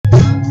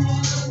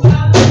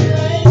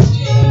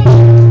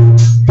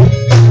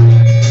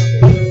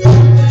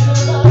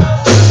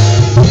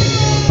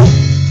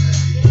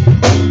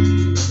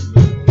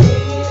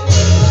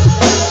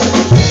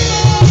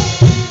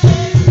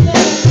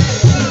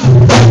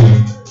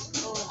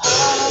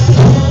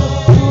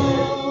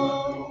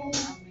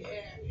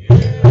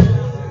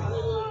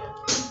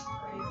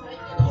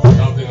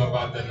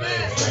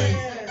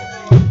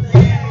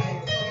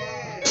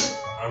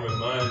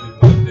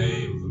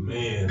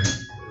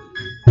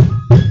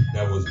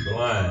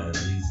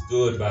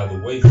stood by the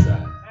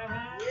wayside.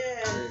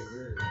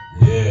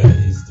 Yeah,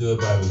 he stood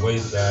by the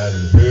wayside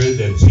and heard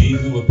that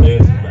Jesus was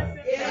passing by.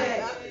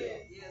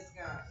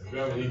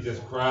 Remember, he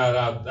just cried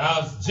out,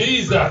 "Thou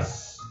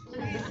Jesus,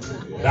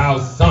 thou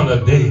son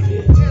of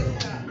David."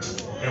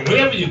 And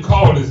whenever you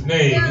call his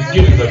name, he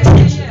gets his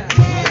attention.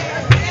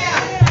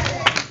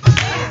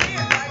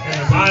 And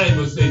the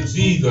Bible says,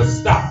 Jesus,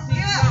 stop.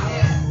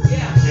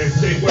 And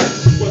say, what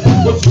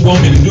you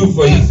want me to do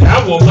for you? He said,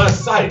 I want my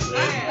sight.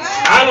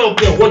 I don't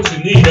care what you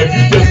need. If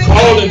you just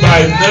call him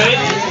by his name,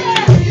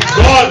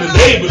 God is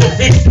able to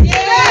fix it.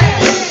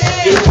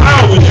 There's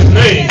power in his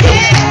name.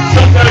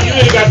 Sometimes you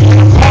ain't got to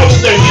call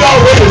his name. He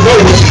already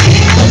knows it.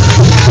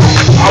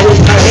 I wish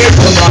I had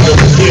somebody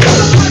over here.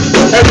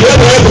 Have you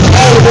ever had to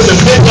call him in the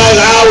midnight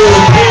hour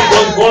and things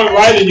wasn't going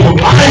right in your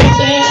life?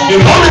 The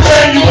only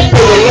thing you can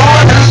say, the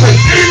Lord has a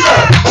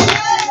Jesus.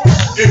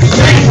 It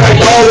seems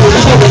like all those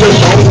people just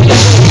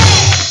don't.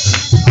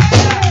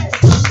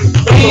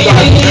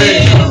 Somebody's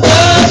name.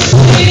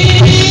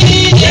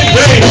 His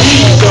name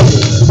means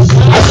something.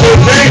 I said,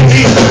 name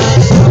means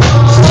something.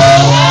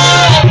 Oh,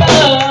 how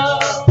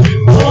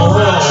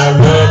I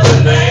love the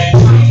name.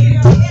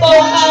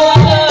 Oh, how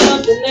I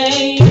love the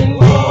name.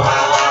 Oh,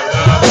 how I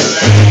love the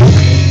name.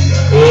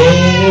 Oh,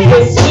 the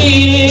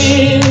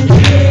sweetest.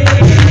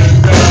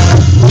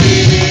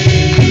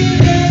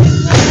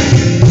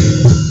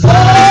 Oh,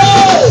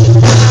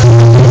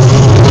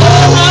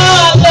 how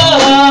I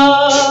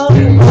love.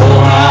 Oh,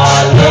 how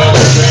I love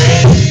the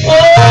name.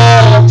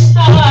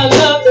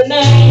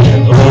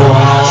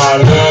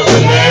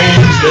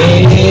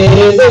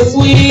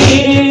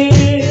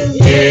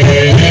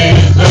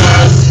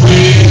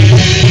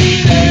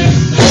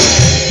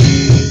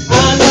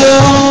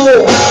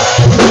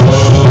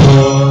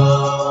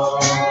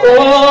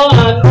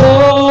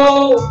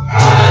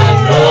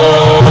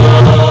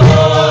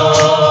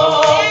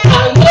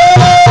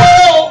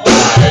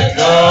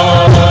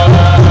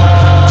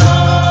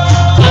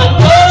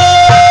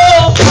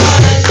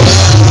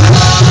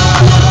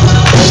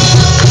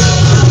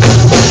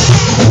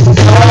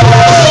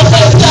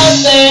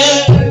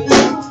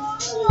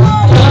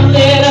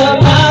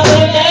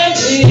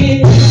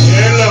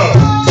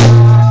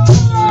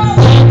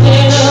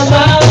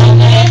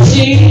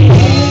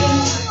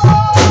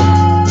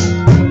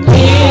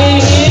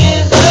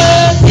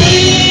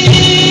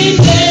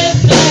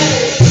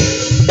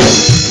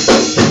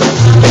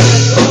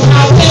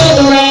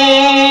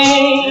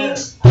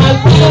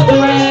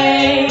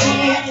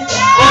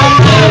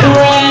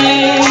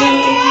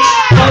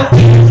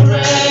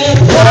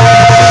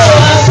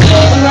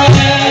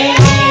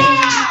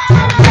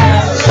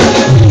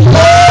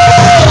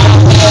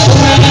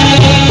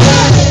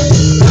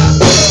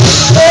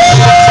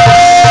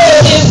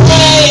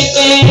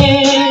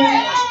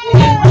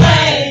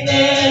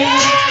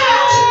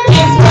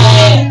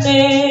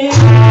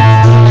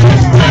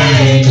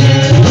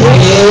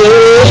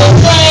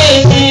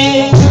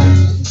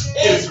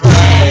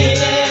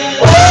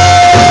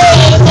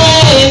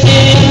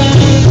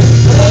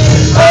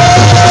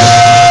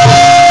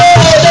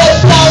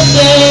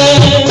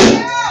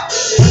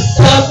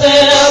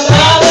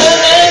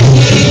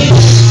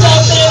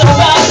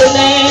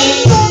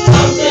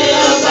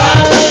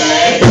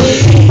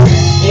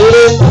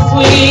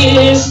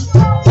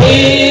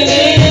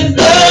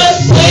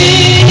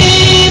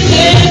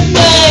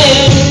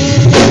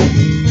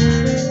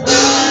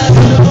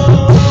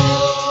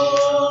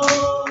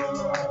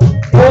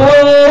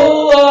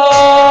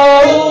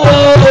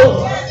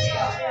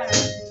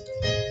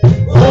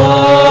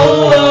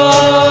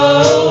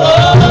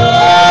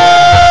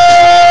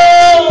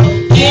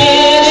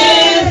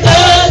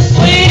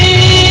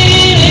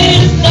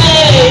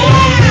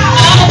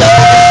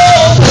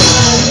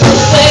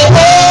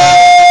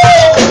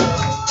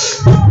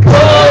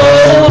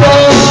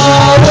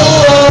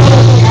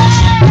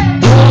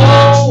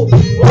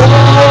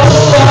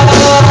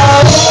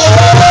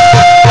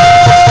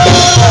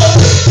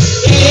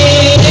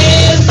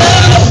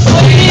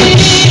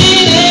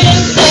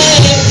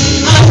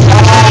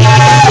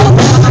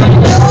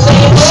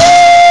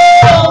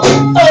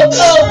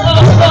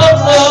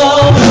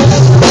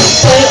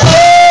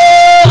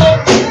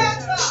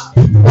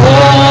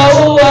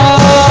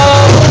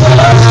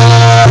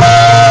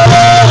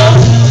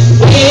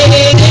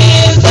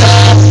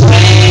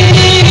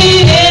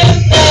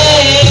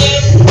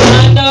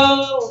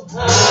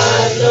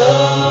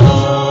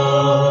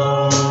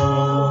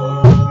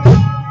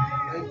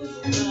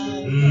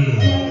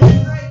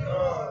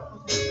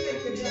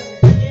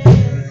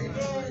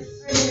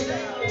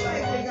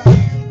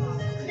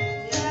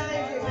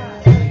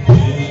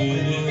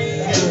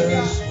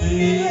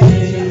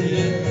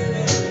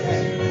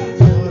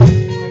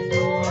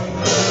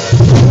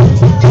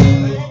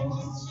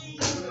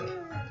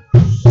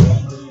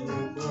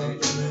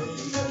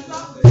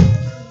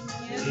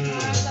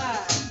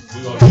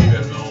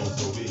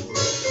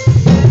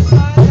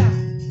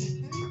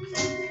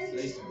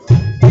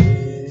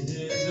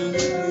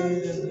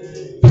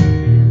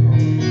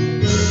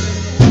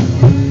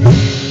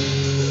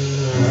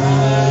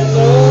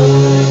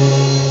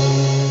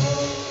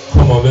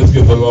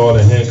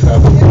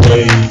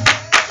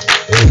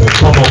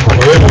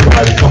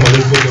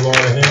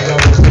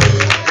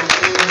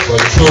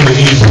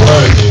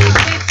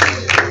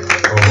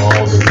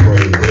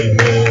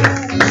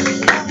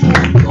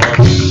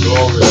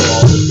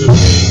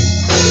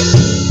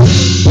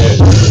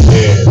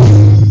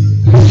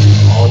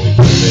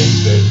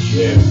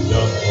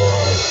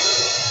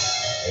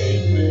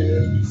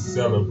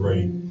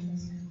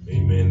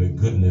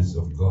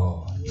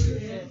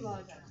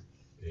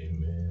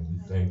 Amen. We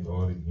thank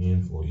God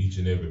again for each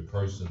and every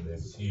person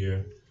that's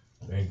here.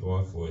 Thank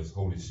God for His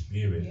Holy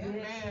Spirit.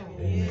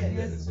 Amen.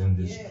 That is in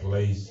this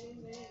place.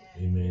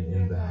 Amen.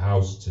 In the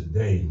house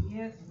today.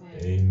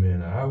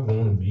 Amen. I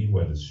want to be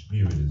where the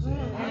Spirit is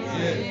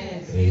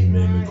at.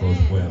 Amen. Because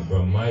where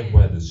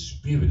the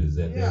Spirit is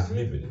at, there's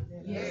liberty.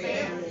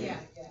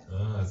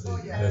 I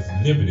said, there's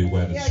liberty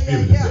where the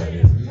Spirit is at.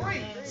 Isn't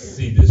it?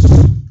 See, the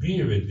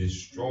Spirit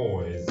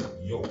destroys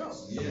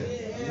yokes.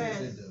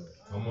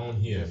 Come on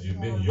here. If you've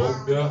been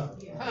yoked up,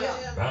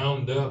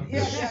 bound up,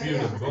 the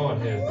Spirit of God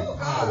has the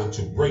power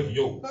to break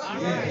yokes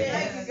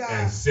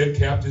and set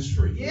captives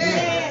free.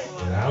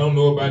 And I don't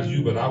know about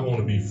you, but I want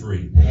to be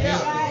free.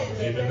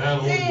 Amen. Not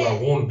only do I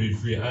want to be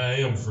free, I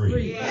am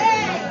free.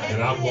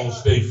 And I'm going to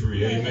stay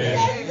free. Amen.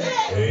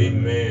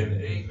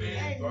 Amen.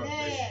 Amen. God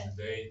bless you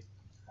today.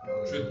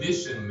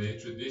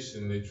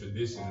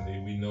 Traditionally,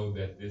 we know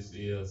that this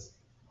is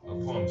a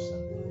Palm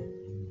Sunday.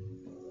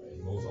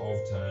 And most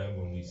oft time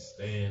when we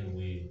stand,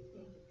 we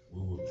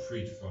will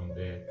preach from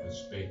that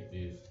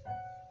perspective.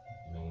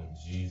 You know, when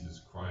Jesus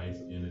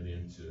Christ entered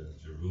into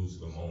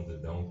Jerusalem on the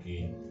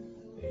donkey,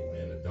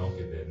 amen, a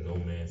donkey that no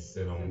man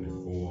sat on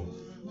before,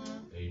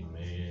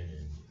 amen,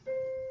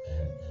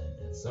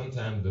 and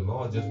sometimes the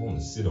Lord just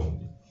wants to sit on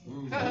you.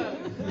 Come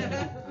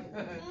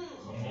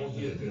on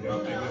here, y'all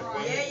think that's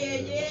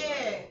funny?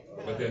 Yeah.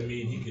 But that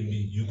means you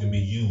can be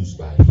used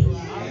by Him.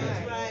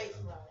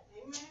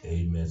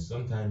 Amen.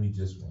 Sometimes He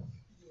just wants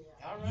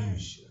to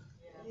use you.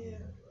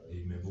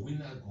 Amen. But we're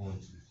not going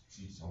to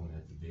teach on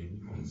that today.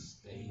 We're going to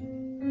stay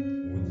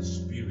what the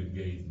Spirit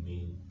gave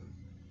me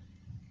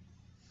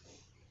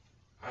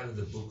out of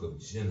the book of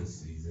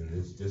Genesis, and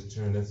it's just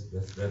turn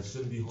that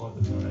shouldn't be hard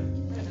to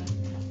find.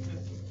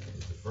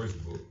 It's the first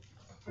book,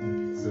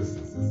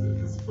 sisters.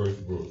 It's the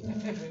first book.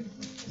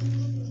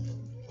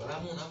 But I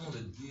want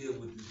to deal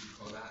with this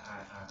because I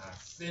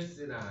sense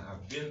it.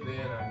 I've been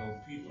there, and I know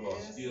people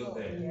are still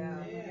there.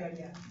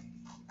 Yeah.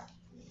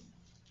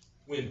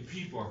 When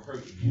people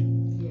hurt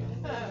you.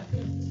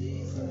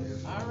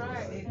 All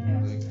right.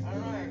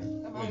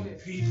 When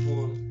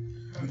people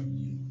hurt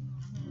you.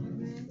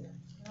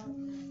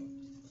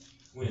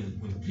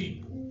 When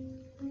people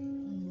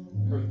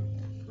hurt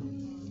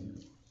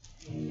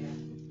you.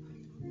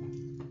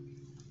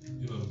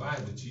 You know, the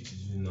Bible teaches,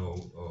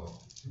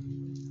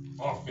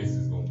 offense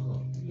is going to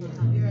come.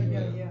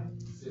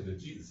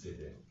 Jesus said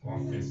that.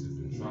 Offenses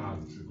and trials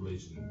and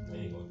tribulation and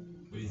pain.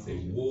 But He said,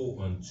 woe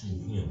unto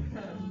him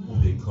who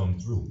they come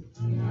through.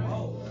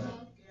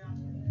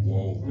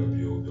 Woe,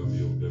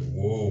 W-O-W-O-W.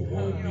 Woe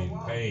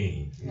means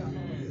pain.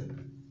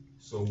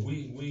 So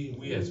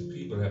we as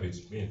people have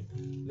experienced.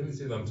 Let me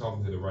see if I'm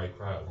talking to the right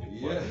crowd here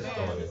before I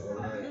get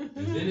started.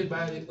 Has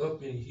anybody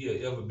up in here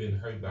ever been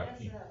hurt by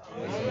people?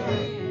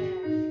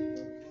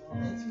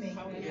 That's me.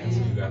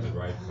 You got the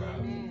right crowd.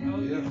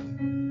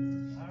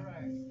 All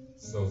right.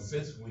 So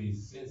since we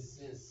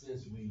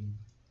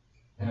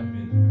have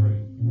been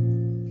hurt,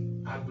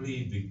 I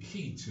believe the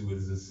key to it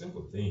is a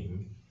simple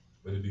thing,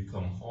 but it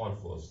becomes hard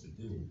for us to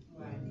do.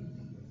 Right.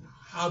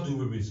 How do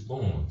we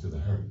respond to the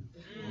hurt?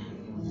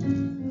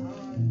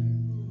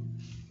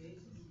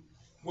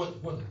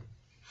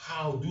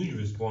 How do you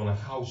respond, or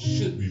how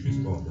should we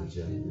respond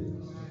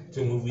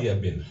to when we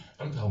have been?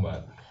 I'm talking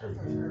about hurt.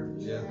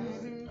 Yeah.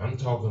 I'm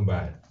talking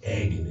about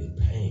agony,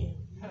 pain.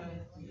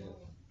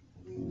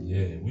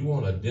 Yeah, we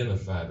want to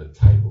identify the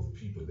type of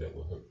people that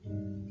will hurt you.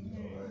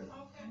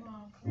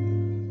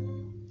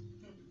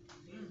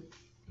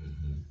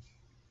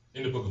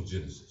 In the book of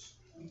Genesis,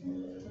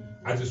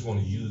 I just want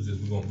to use this.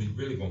 We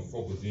really gonna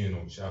focus in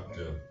on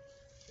chapter.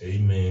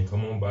 Amen.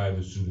 Come on,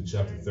 Bible student,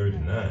 chapter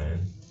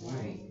 39.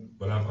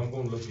 But I'm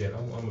going to look at.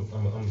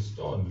 I'm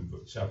starting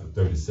with chapter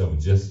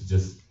 37.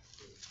 Just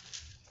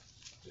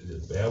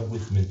bear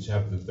with me.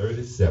 Chapter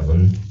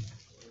 37.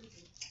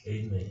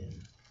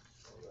 Amen.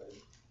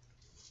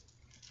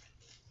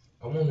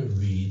 I want to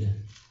read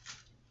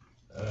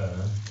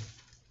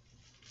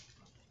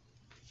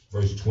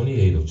verse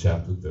 28 of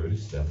chapter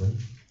 37,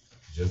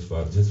 just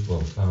for a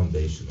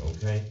foundation.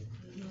 Okay,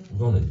 we're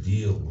going to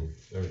deal with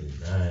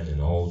 39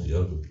 and all the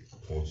other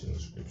portions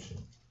of scripture.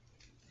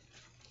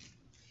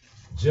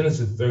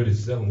 Genesis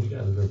 37, we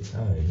got a little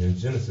time. In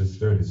Genesis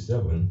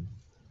 37,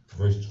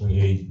 verse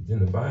 28, then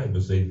the Bible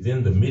says,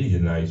 then the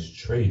Midianites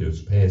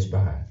traders passed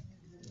by.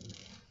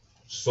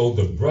 So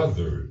the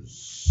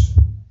brothers,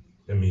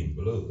 that means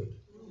blood,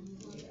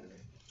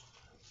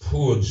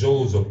 pulled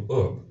Joseph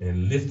up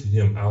and lifted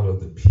him out of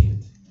the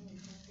pit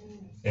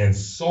and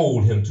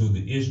sold him to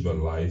the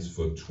Ishmaelites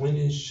for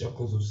 20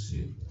 shekels of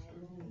silver.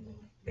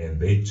 And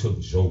they took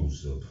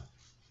Joseph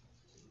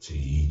to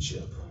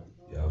Egypt.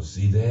 Y'all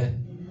see that?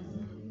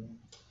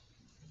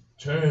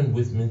 Turn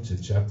with me to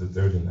chapter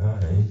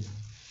 39.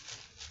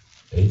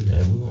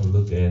 Amen. We're going to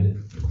look at it.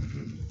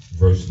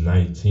 Verse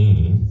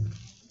 19.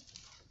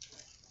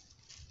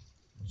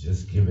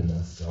 Just giving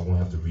us, I won't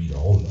have to read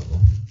all of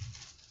them.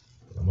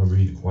 But I'm going to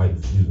read quite a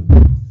few.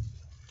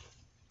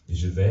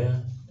 Is you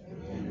there?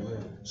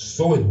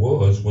 So it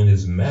was when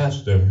his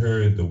master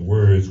heard the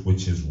words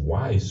which his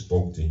wife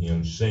spoke to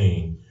him,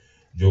 saying,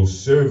 Your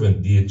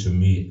servant did to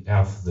me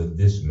after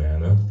this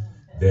manner,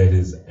 that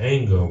his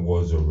anger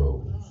was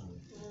arose.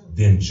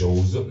 Then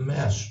Joseph's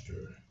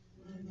master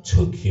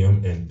took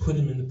him and put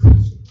him in the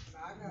prison,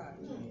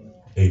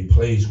 a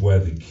place where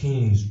the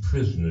king's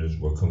prisoners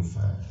were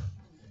confined.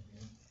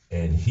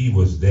 And he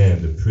was there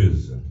in the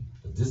prison.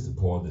 But this is the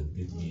part that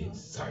gets me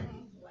excited.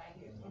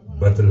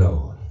 But the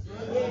Lord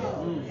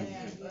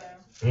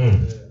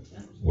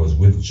was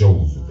with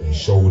Joseph and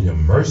showed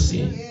him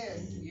mercy,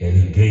 and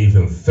he gave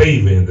him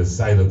favor in the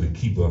sight of the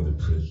keeper of the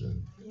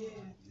prison.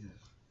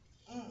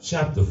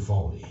 Chapter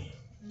 40,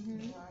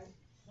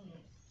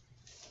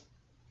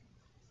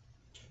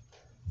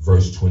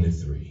 verse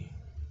 23.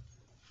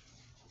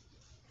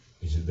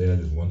 Is it there?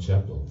 There's one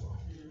chapter over.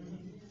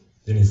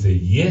 Then he said,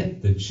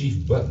 Yet the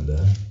chief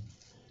butler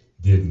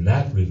did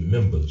not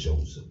remember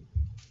Joseph,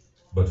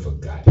 but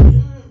forgot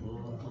him.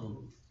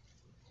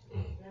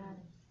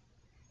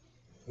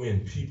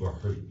 When people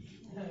hurt you,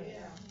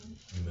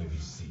 you may be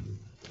sealed.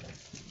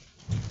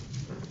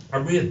 I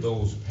read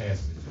those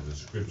passages of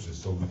scripture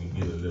so we can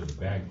get a little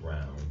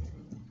background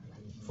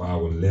for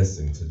our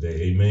lesson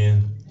today.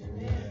 Amen.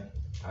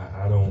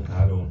 I don't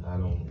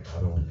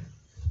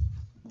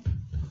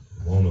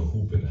want to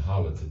hoop and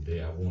holler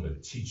today. I want to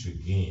teach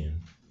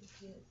again,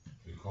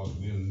 because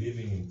we're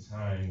living in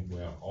time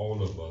where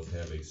all of us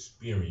have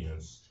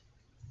experienced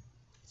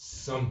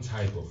some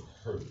type of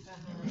hurt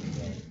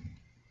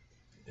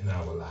in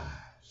our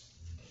lives.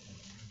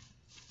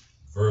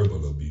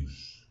 Verbal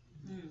abuse,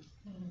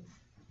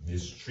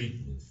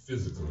 mistreatment,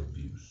 physical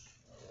abuse,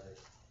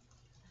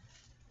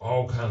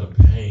 all kind of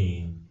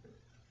pain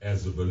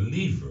as a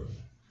believer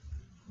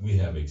we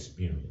have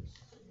experienced.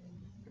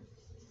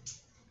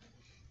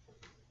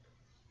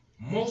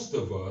 Most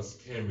of us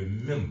can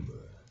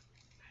remember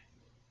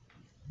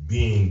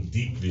being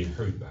deeply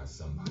hurt by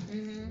somebody.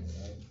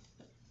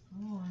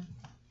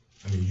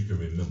 I mean, you can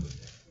remember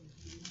that.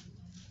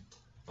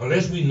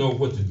 Unless we know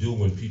what to do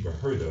when people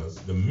hurt us,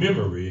 the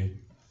memory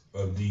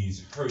of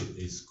these hurt,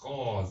 it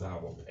scars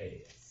our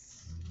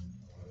past.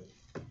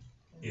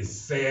 It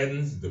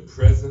saddens the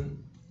present,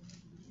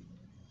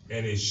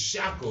 and it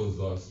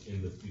shackles us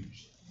in the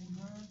future.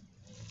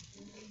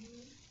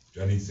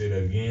 Do I need to say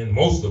that again?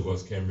 Most of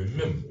us can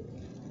remember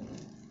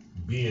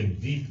being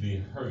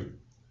deeply hurt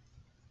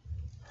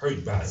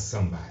by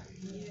somebody.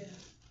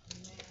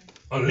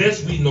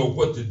 Unless we know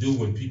what to do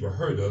when people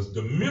hurt us,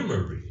 the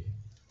memory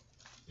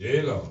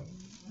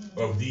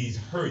of these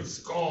hurt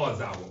scars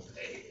our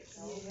past.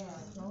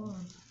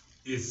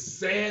 It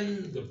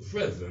saddens the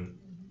present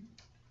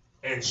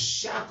and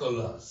shackle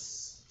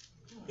us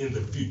in the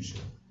future.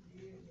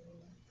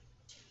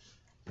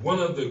 One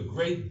of the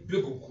great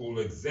biblical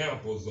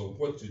examples of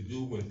what to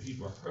do when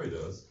people hurt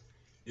us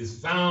is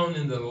found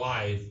in the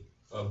life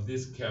of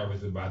this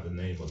character by the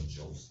name of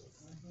Joseph.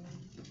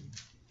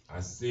 I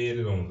said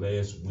it on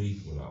last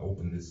week when I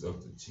opened this up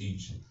to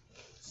teach,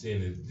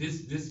 saying that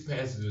this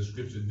passage of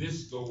scripture,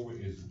 this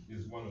story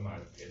is one of my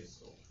pet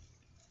stories.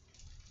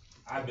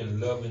 I've been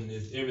loving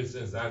this ever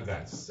since I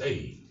got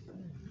saved.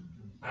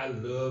 I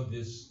love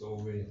this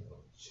story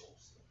of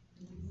Joseph.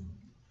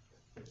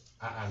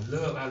 I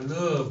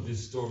love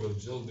this story of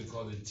Joseph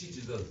because it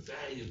teaches us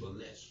valuable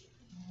lessons.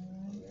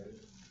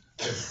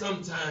 That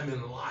sometime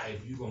in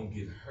life you're going to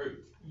get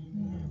hurt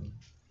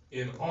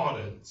in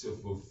order to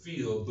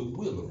fulfill the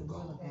will of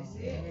God.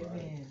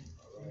 Amen.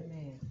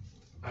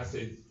 I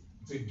said,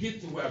 to get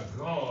to where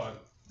God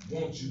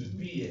wants you to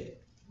be at.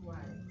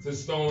 So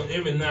Stone,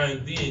 every now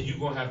and then you're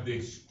going to have to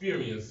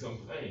experience some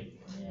pain.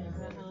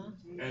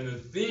 And the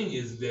thing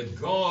is that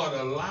God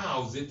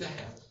allows it to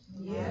happen.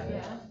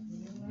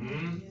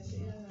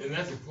 And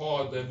that's the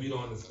part that we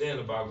don't understand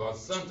about God.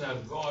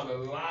 Sometimes God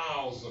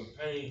allows some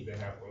pain to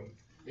happen,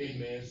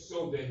 amen,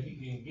 so that he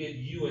can get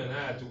you and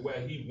I to where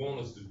he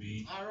wants us to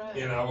be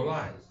in our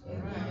lives.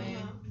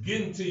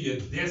 Getting to your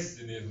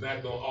destiny is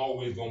not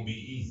always going to be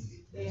easy.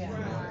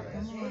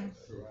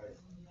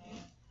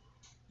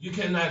 You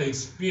cannot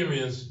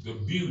experience the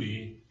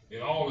beauty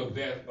and all of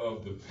that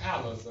of the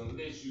palace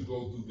unless you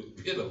go through the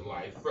pit of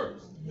life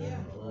first.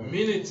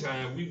 Many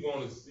times we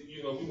want to see,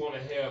 we want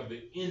to have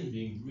the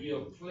ending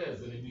real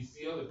pleasant, and we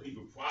see other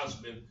people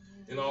prospering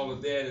and all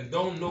of that and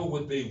don't know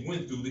what they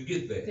went through to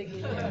get there.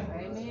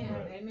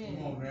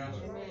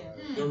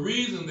 The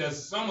reason that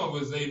some of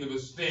us are able to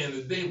stand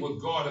today, what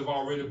God has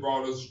already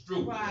brought us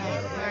through.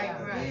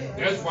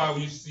 That's why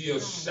we see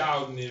us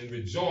shouting and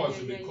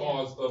rejoicing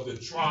because of the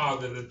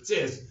trials and the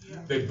tests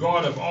that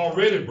God has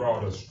already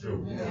brought us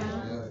through.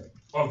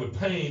 Of the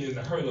pain and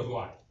the hurt of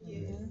life.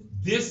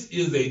 This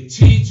is a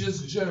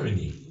teacher's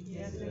journey.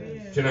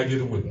 Can I get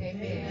it with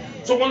me?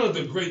 So one of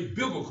the great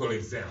biblical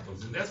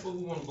examples, and that's what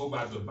we want to go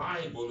by, the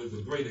Bible is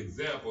a great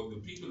example of the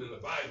people in the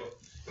Bible.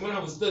 And when I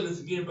was studying this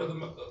again, Brother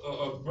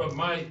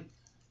Mike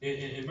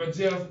and Brother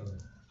Jeff,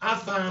 I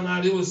found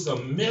out there was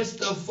some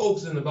messed up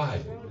folks in the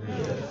Bible.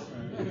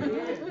 I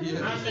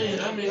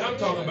mean, I'm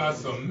talking about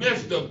some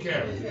messed up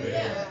characters,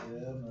 man.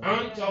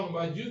 I'm talking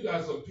about you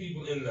got some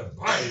people in the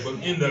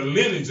Bible, in the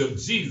lineage of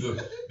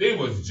Jesus, they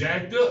was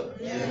jacked up.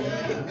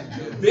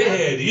 They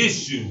had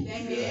issues.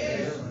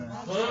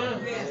 Huh?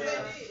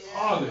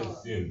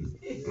 Harlots and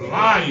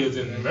liars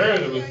and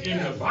murderers in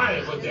the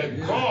Bible that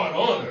God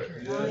honored.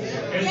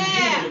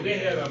 And they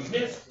had a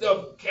messed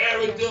up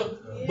character,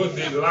 but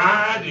they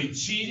lied, they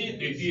cheated,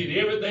 they did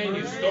everything,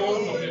 they stole,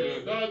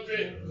 committed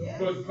adultery.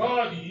 But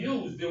God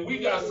used them. We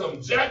got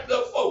some jacked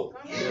up folk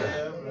in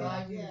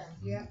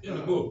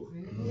the book.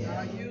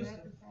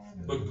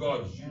 But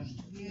God used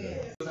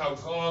them. That's how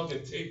God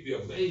can take the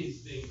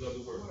amazing things of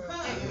the world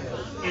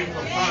and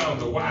confound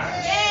the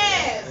wise.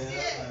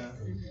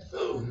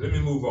 Let me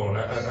move on.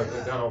 I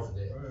got off of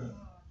that.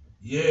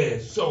 Yeah.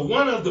 So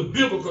one of the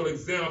biblical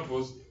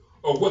examples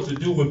of what to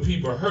do when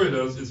people hurt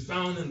us is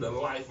found in the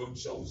life of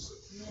Joseph.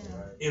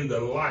 In the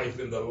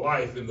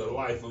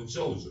life of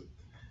Joseph.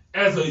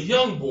 As a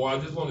young boy, I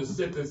just want to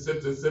set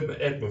the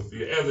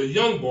atmosphere. As a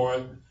young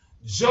boy,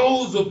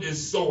 Joseph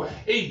is so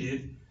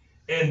hated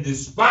and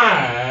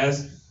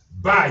despised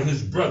by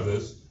his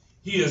brothers.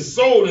 He is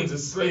sold into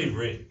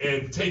slavery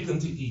and taken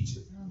to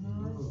Egypt.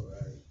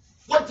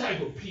 What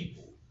type of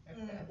people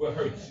will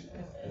hurt you?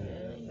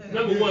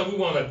 Number one, we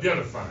want to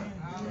identify.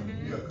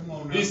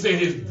 He said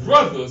his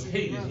brothers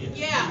hated him.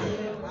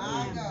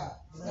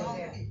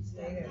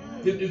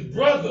 His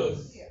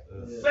brothers,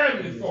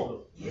 family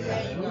folk.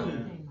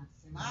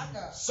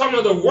 Some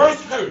of the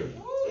worst hurt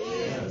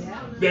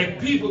that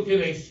people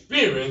can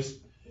experience,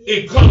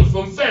 it comes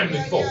from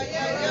family folk.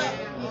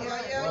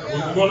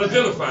 We're going to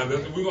identify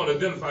them. We're going to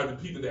identify the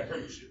people that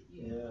hurt you.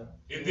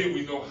 And then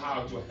we know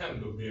how to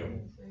handle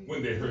them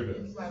when they hurt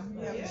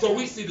us. So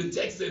we see the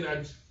text saying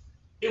that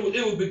it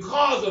was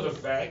because of the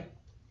fact,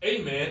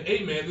 amen,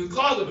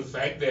 because of the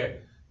fact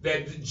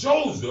that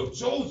Joseph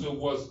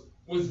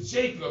was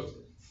Jacob's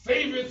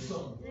favorite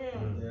son.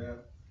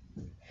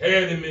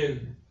 Had him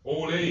in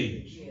old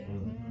age.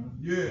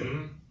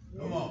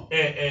 Come on.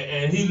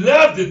 And he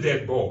loved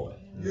that boy.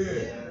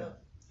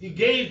 He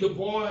gave the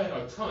boy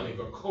a tunic,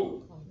 a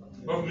coat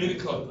of many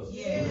colors.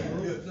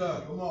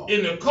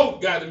 And the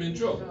coat got him in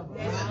trouble.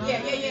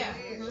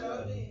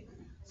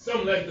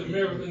 Something like the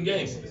American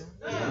gangsters.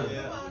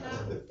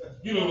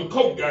 You know, the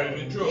coat got him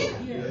in trouble.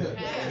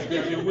 It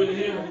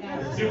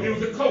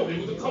was a coat.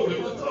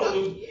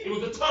 It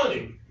was a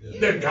tunic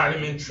that got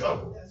him in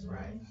trouble.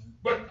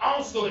 But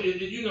also,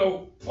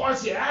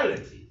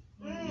 partiality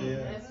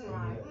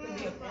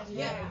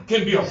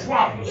can be a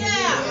problem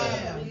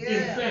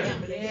in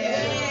family.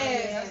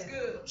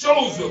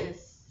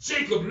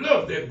 Jacob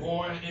loved that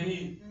boy, and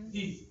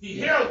he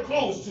held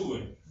close to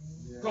him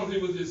because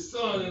it was his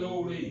son in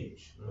old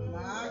age.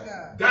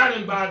 Got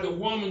him by the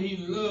woman he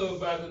loved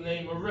by the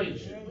name of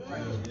Rachel.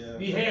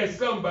 He had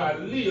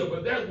somebody, Leah,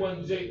 but that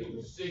wasn't Jacob. It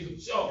was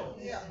Jacob's child.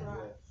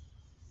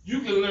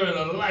 You can learn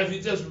a life.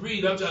 You just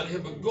read. I'm trying to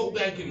help you. Go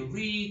back and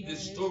read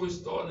this story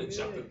starting in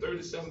chapter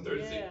 37,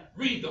 36.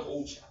 Read the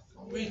whole chapter.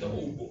 Read the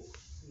whole book.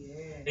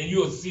 And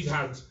you'll see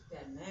how the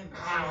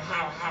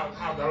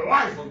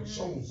life of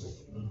Joseph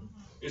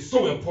is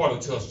so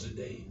important to us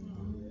today.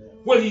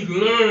 What he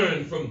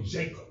learned from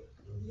Jacob.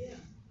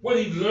 What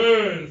he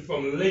learned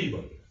from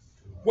Laban.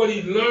 What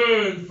he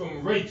learned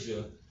from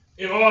Rachel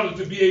in order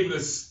to be able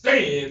to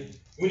stand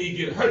when he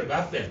get hurt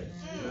by family.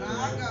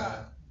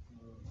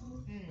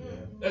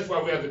 That's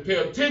why we have to pay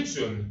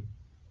attention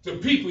to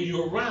people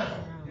you're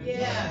around.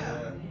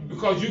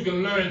 Because you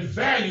can learn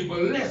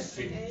valuable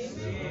lessons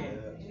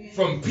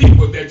from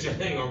people that you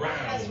hang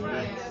around.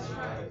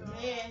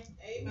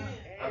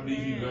 I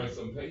believe he learned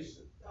some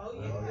patience.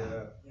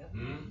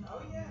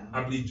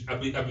 I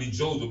believe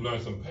Joseph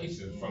learned some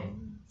patience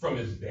from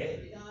his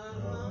daddy.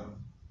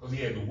 Because he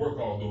had to work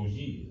all those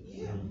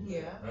years.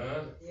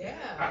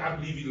 I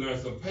believe he learned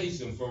some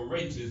patience from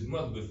Rachel's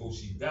mother before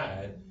she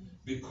died.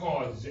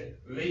 Because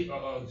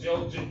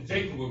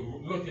Jacob was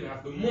looking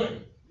after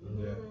money.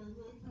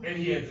 And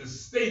he had to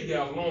stay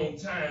there a long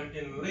time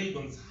in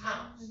Laban's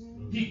house.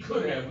 He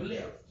could have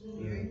left.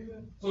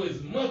 So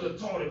his mother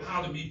taught him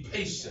how to be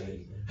patient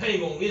and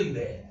hang on in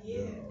there.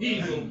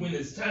 Even when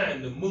it's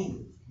time to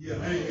move.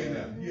 Hang in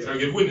there. So I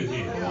get witness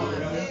here.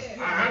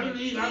 I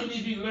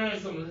believe he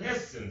learned some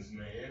lessons,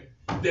 man,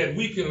 that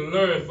we can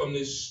learn from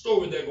this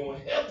story that's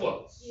going to help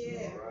us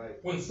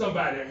when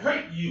somebody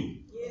hurt you.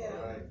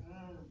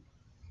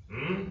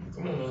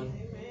 Come on,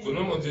 man. So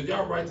number one,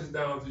 y'all write this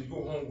down so you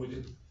go home with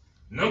it.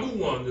 Number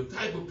one, the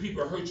type of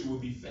people hurt you will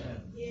be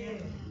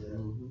family.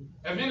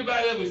 Have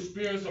anybody ever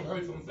experienced some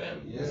hurt from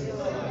family?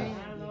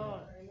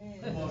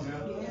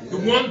 The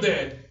one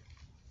that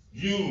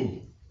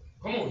you,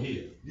 come on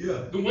here.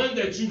 The one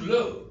that you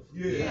love.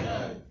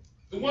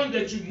 The one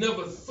that you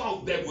never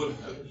thought that would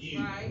hurt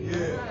you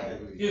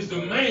is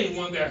the main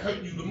one that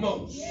hurt you the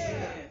most.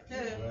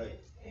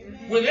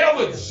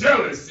 Whenever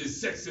jealousy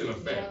sets in a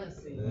family,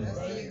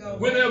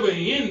 whenever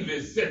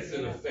envy sets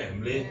in a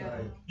family,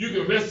 you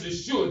can rest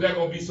assured there's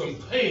going to be some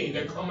pain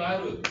that come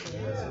out of it.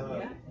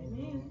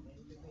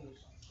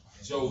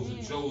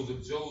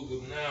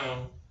 Joseph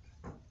now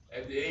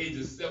at the age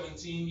of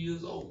 17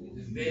 years old.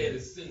 His dad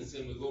has sentenced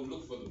him to go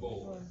look for the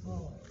boys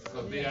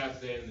because they're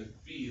out there in the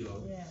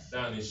field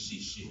down in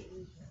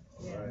Shishim.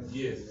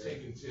 Yes,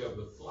 taking care of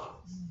the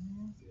flocks.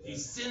 He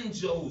sent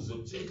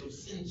Joseph, Jacob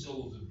sent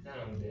Joseph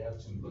down there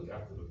to look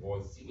after the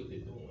boys, see what they're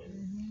doing.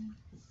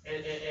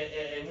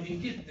 And when he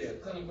gets there,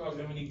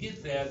 when he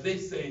gets there, they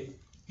say,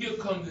 here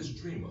comes this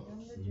dreamer.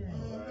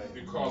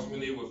 Because when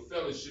they were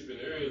fellowshipping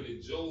early,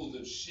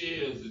 Joseph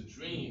shares a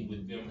dream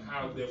with them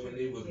how that when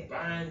they was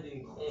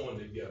binding corn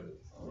together,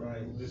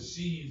 the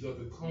sheaves of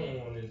the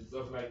corn and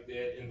stuff like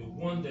that, and the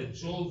one that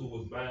Joseph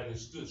was binding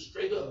stood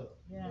straight up.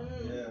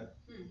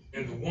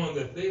 And the one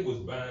that they was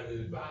binding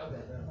is bowed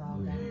down.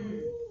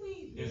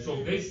 And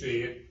so they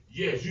said,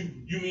 yes,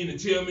 you mean to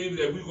tell me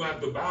that we're going to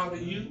have to bow to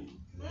you?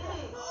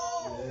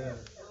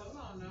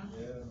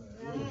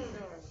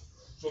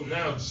 So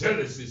now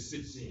jealousy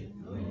sits in.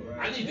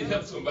 I need to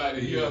help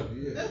somebody here.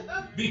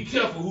 Be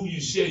careful who you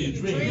share your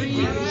dreams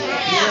with.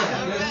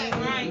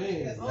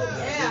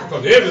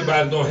 Because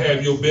everybody don't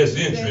have your best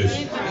interest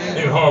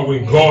in heart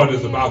when God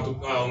is about to,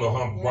 I don't know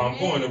how I'm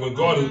going, and when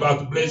God is about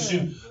to bless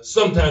you,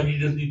 sometimes you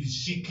just need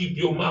to keep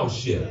your mouth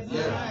shut.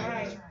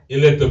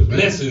 And let the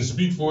blessing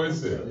speak for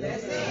itself.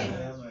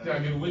 Can I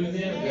get a witness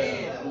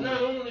here?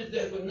 Not only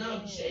that, but now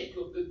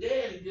Jacob, the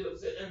daddy, get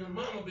upset, and the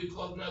mama,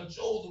 because now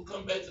Joseph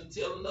come back and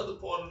tell another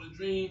part of the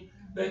dream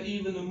that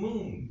even the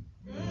moon,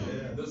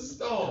 the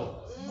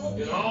stars,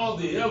 and all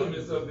the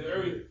elements of the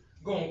earth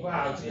gonna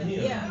bow to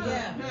him.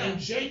 And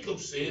Jacob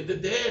said, the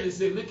daddy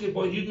said, look here,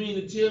 boy, you mean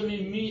to tell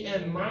me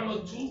and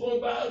mama too gonna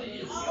bow to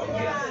you?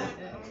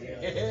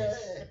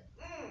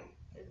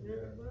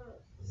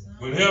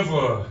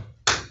 Whenever,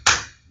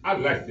 I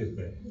like this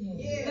man.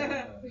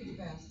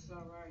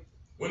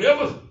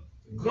 Whenever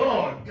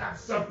God got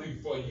something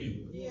for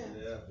you,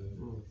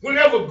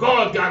 whenever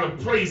God got a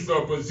place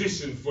or a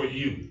position for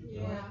you,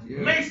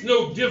 makes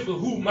no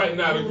difference who might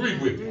not agree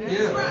with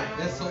it.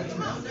 That's so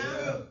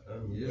true.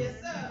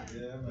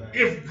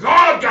 If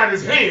God got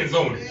his hands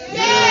on it,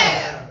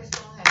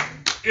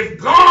 if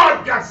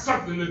God got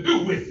something to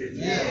do with it,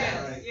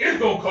 it's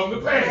going to come to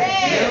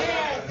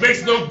pass.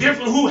 Makes no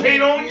difference who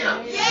hate on you,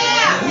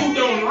 who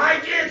don't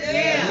like it,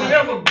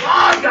 whenever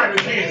God got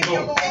his hands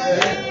on it.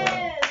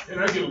 And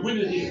I get a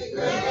witness here.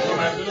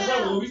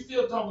 We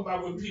still talking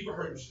about when people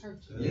hurt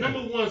you.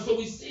 Number one, so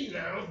we see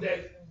now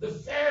that the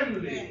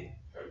family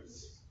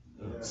hurts.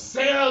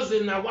 Sells,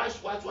 and now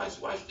watch this.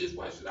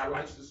 I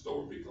like the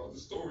story because the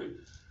story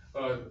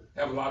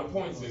have a lot of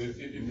points in it.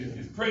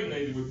 It's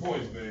pregnated with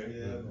points,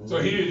 man. So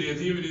here it is.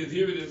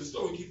 The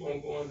story keep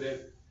on going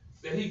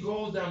that he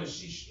goes down to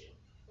Shishim.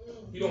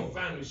 He don't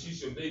find the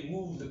Shishim. They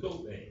move the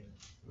Dothan.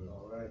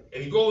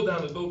 And he goes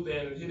down to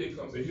Dothan, and here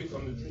comes the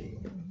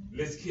dreamer.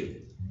 Let's kill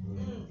it.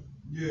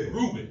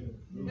 Reuben,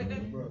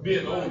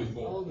 being the oldest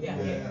boy.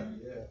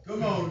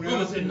 Come on now.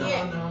 Reuben said,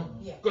 no.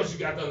 Because you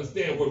got to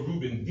understand what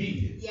Reuben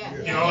did.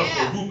 In order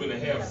for Reuben to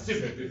have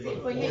sympathy for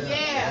the boy.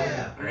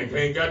 I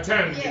ain't got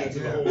time to get into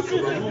the whole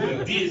story.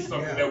 Reuben did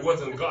something that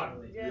wasn't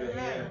godly.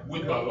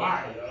 With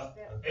Belial,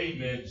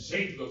 amen,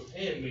 Jacob's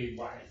handmaid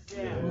wife.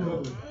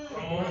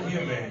 Come on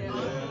here, man.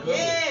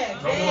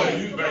 Come on,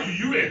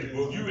 you read the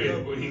book.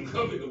 He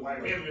covered the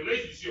wife, had a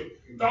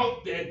relationship,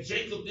 thought that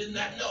Jacob did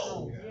not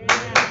know.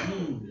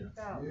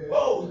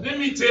 Whoa, let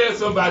me tell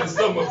somebody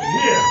something up in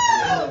here.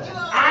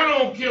 I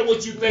don't care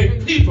what you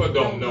think people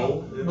don't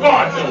know.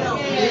 God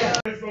knows.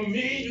 And from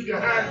me, you can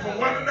hide from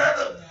one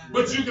another,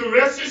 but you can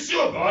rest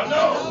assured God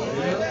knows.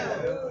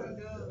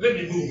 Let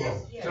me move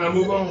on. Can I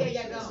move on?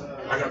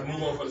 I got to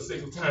move on for the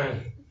sake of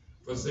time.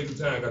 For the sake of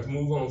time, I got to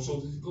move on. So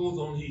this goes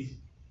on. Here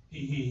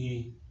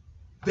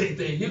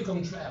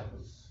come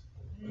travelers,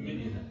 the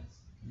Midianites.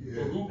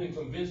 But Reuben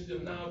convinced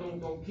them, now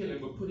don't kill him,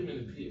 but put him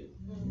in the pit.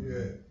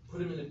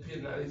 Put him in the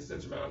pit. Now they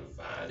sit around the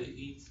fire, they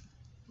eat.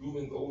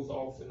 Reuben goes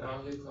off, and now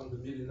here come the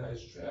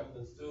Midianites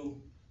traveling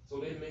through. So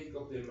they make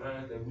up their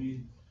mind that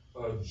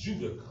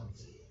Judah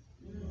comes in.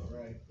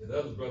 And the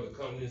other brother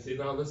comes in and say,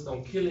 now let's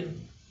don't kill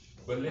him,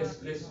 but let's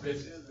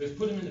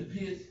put him in the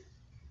pit,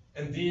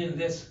 and then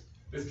let's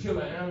kill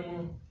an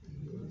animal,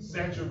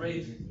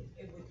 saturate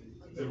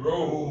the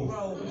robe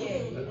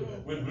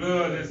with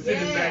blood, and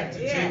send it back to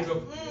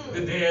Jacob,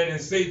 the dad, and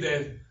say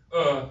that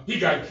he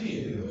got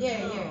killed.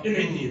 And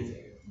they did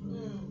that.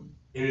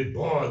 And it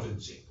bothered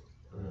Jacob.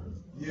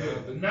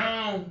 But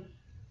now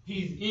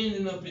he's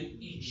ending up in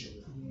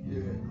Egypt.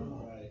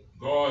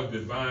 God's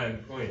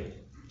divine plan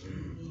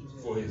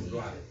for his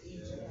life.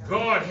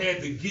 God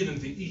had to get him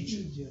to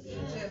Egypt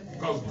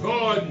because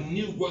God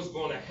knew what's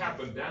going to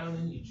happen down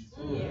in Egypt.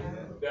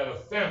 That a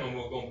famine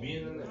was going to be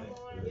in the land.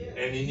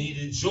 And he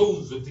needed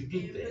Joseph to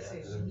get there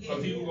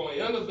because he was going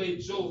to elevate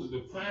Joseph,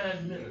 the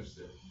prime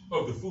minister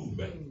of the food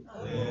bank.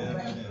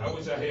 I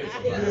wish I had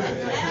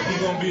somebody.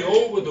 He's going to be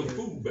over the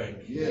food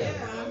bank.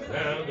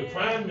 Now, the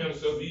prime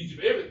minister of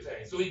Egypt,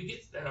 everything. So he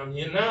gets down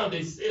here. Now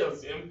they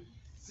sells him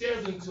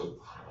to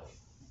Pasto.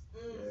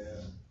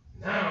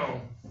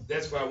 Now,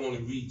 that's why I want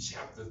to read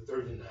chapter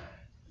 39.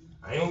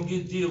 I don't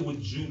deal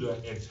with Judah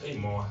and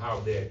Tamar, how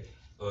that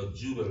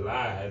Judah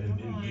lied and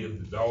didn't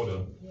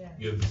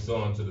give the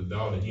son to the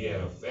daughter. He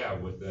had an affair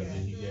with her, and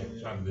then he had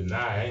trying to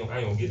deny. I ain't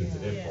gonna get into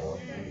that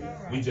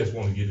part. We just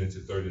want to get into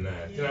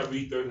 39. Can I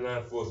read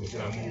 39 for us, and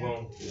can I move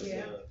on?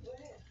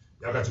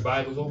 Y'all got your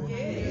Bibles open?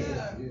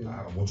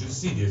 I want you to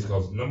see this,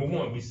 because number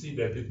one, we see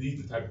that these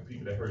are the type of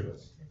people that hurt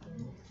us.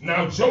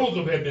 Now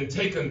Joseph had been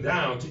taken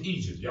down to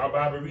Egypt. Y'all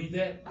Bible read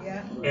that?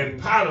 Yeah. And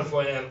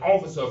Potiphar, an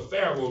officer of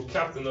Pharaoh,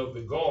 captain of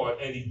the guard,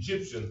 an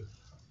Egyptian,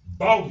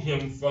 bought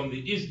him from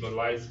the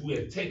Ishmaelites who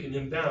had taken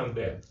him down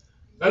there.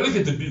 Now look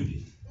at the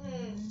beauty.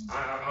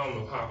 I don't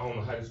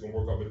know how this is gonna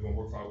work out, but it's gonna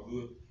work out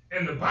good.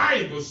 And the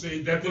Bible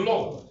says that the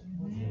Lord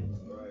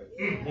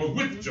was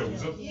with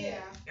Joseph,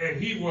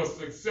 and he was a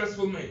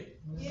successful man,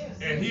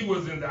 and he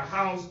was in the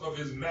house of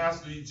his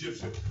master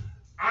Egyptian.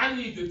 I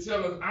need to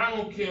tell us, I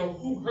don't care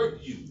who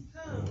hurt you.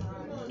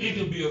 It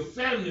can be a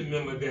family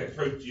member that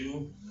hurt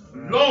you,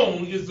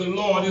 long as the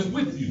Lord is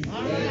with you.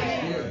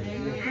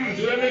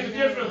 Do that make a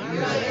difference?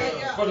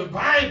 For the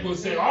Bible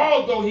says,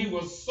 although he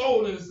was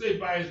sold and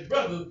saved by his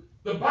brothers,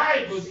 the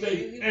Bible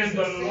says, and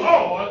the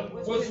Lord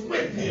was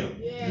with him.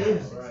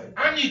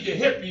 I need to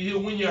help you here.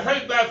 When you're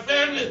hurt by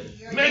family,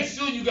 make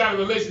sure you got a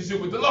relationship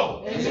with the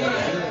Lord.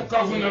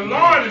 Because when the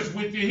Lord is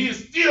with you, he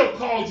still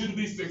calls you to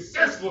be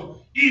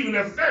successful, even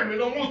if family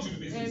don't want you to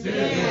be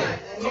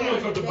successful. Come on,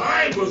 because the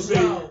Bible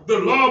says the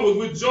Lord was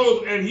with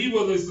Joseph, and he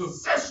was a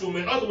successful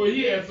man. In other words,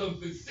 he had some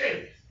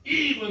success,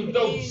 even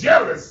though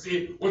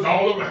jealousy was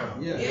all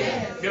around.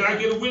 Can I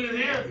get a witness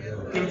here?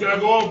 Can I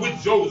go on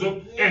with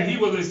Joseph? And he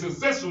was a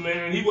successful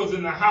man, and he was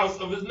in the house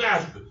of his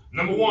master.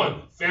 Number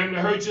one,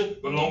 family hurt you,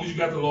 but as long as you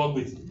got the Lord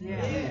with you.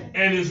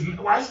 And his,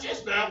 watch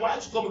this now,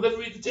 watch, come on, let's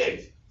read the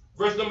text.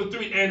 Verse number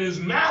 3, and his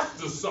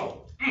master saw.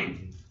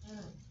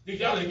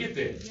 Y'all didn't get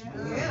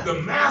that.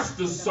 The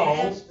master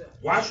saw,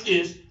 watch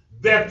this,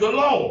 that the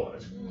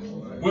Lord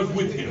was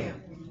with him.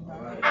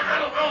 I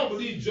don't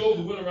believe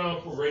Joseph went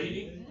around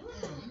parading.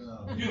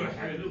 You know,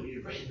 hallelujah,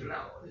 praise the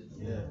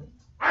Lord.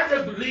 I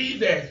just believe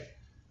that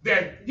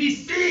he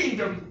seen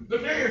them, the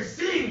man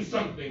seen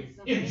something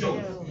in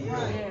Joseph.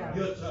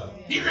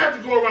 He didn't have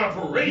to go around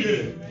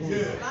parading.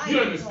 You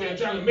understand,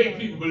 trying to make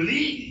people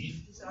believe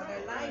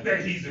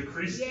that he's a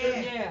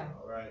Christian.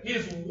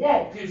 His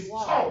walk, his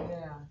talk,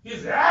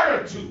 his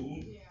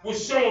attitude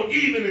was shown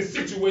even in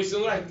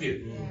situations like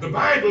this. The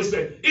Bible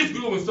said it's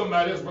good when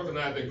somebody else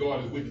recognizes that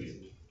God is with you.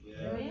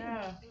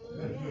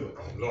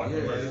 Lord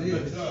have mercy.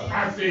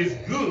 I say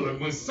it's good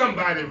when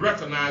somebody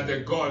recognizes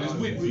that God is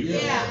with you.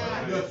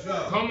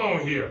 Come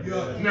on here.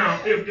 Now,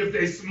 if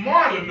they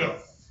smart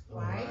enough,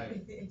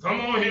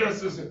 come on here,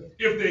 sister.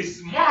 If they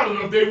smart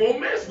enough, they won't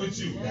mess with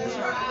you.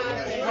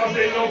 Because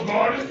they know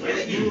God is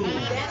with you.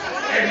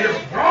 And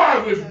if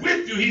God was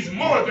with you, he's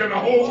more than the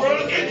whole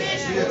world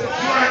against you. You don't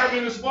have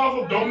any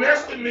sparkle, don't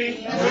mess with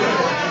me.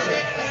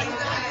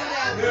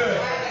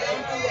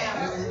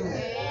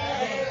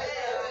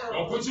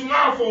 Don't put your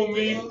mouth on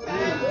me.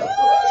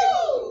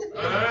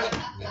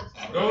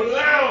 Don't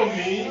lie on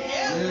me.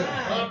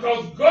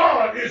 Because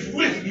God is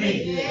with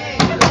me.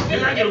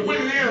 Can I get a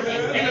witness here?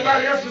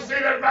 Anybody else can say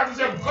that about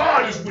themselves?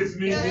 God is with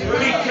me.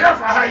 Be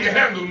careful how you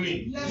handle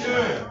me.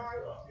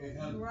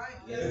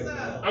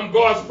 I'm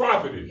God's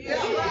property.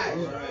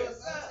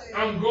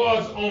 I'm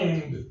God's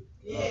owned.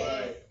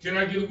 Can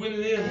I get a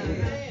witness here?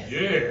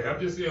 Yeah, I'm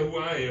just saying who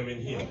I am in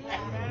here.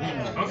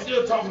 I'm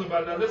still talking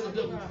about now. Listen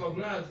to me, because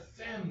now it's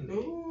family.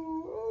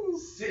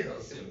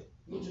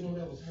 Don't you know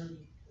that was hurting?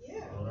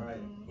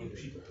 When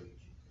people hurt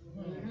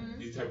you.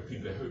 These type of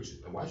people that hurt you.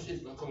 Now watch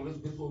this. Now come on, let's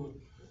get forward.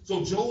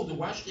 So Joseph,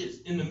 watch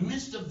this. In the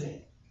midst of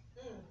that,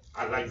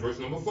 I like verse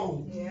number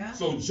 4.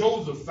 So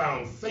Joseph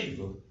found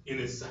favor in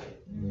his sight.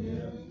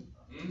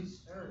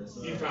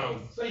 He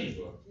found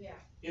favor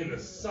in the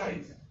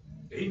sight,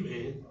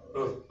 amen,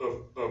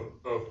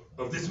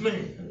 of this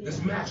man,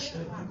 this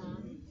master.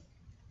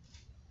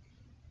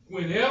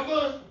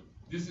 Whenever,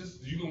 this is,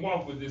 you can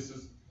walk with this,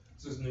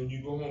 sister, and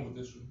you go home with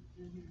this one.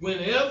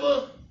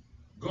 Whenever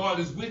God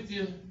is with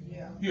you,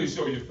 he'll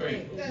show you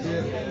favor.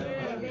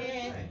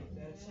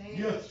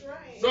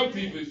 Some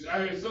people, I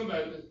heard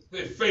somebody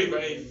say favor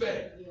ain't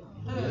fair.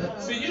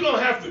 See, you don't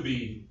have to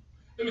be,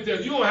 let me tell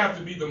you, you don't have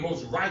to be the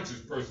most righteous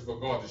person for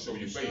God to show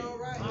you favor.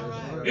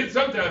 It's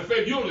sometimes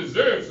favor, you don't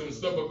deserve some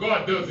stuff, but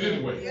God does it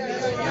anyway.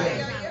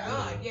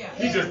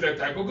 He's just that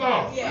type of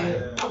God.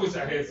 I wish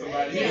I had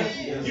somebody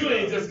here. You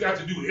ain't just got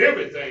to do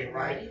everything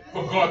right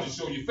for God to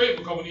show you favor,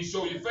 because when he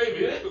show you favor,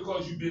 it ain't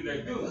because you've been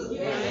that good.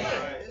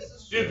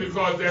 It's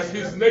because that's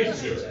his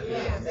nature.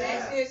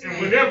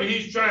 And whenever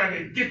he's trying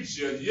to get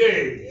you,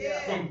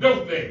 from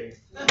Dothan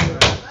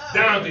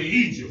down to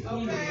Egypt,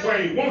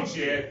 where he wants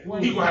you at, he's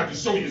going to have to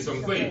show you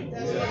some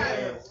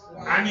favor.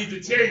 I need to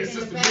tell you,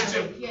 Sister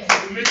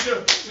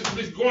Mitchell,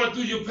 going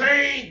through your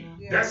pain,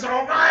 that's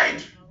all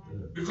right.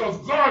 Because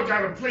God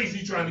got a place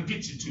he's trying to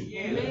get you to.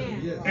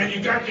 And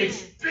you got to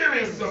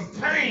experience some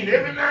pain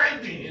every now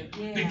and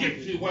then to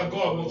get to where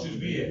God wants you to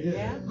be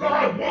at.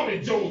 God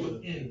wanted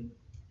Joseph in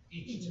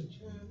Egypt.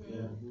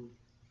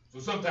 So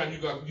sometimes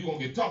you're going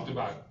to get talked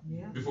about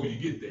before you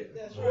get there.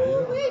 That's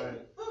right.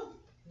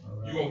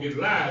 You're going to get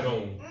lied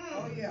on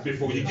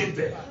before you get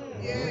there.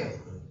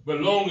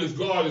 But long as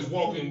God is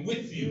walking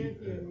with you,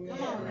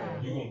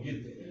 you're going to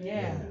get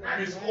there. Now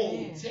this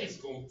whole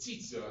text going to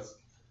teach us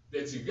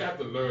that you got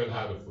to learn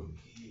how to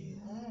forgive.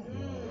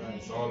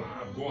 So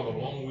I'm going a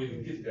long way to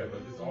get there,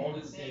 but all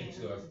this saying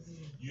to us,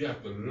 you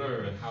have to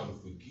learn how to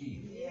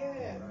forgive.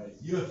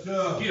 Yes,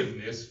 sir.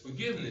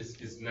 Forgiveness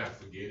is not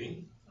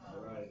forgetting.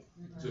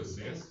 To a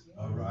sense.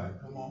 All right,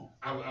 come on.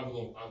 I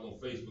was on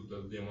Facebook the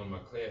other day, one of my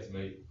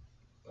classmates,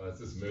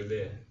 Sister Mary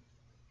there,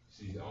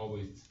 she's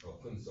always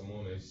putting something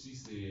on there. She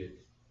said,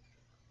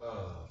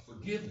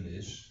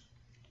 forgiveness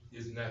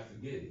is not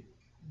forgetting.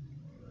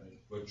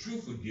 But true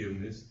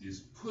forgiveness is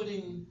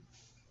putting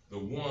the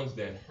ones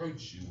that hurt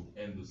you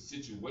and the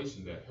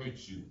situation that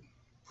hurt you,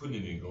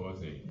 putting it in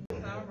God's hands.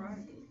 All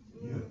right.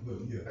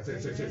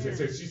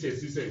 She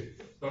said,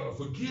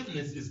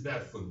 forgiveness is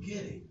not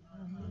forgetting.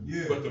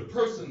 Yeah. But the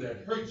person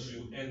that hurts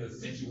you and the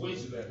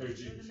situation that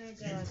hurts you,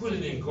 you put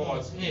it in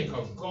God's hand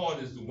because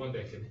God is the one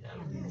that can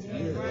handle it.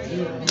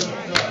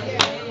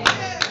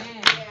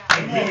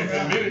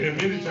 And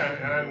many times,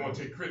 and I don't want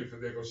to take credit for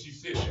that because she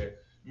said that,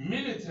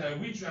 many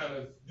times we try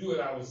to do it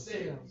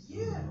ourselves.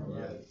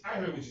 I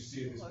heard what you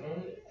said this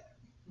morning.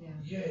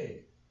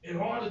 In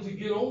order to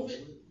get over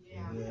it,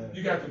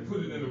 you got to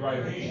put it in the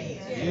right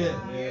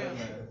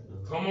hands.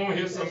 Come on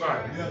here,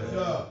 somebody. Yes,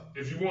 sir.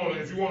 If you want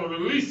to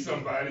release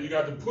somebody, you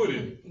got to put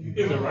it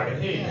in the right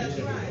hands.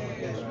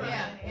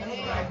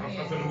 I'm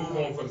going to move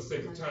on for the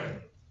sake of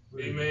time.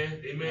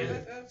 Amen.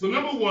 Amen. So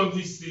number one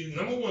we see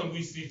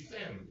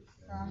family.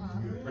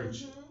 Hurt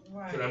you.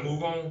 Can I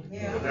move on?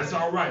 But that's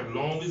all right,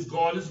 long as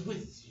God is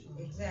with you.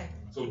 Exactly.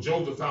 So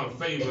Joseph found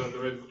favor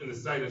in the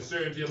sight and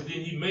served him.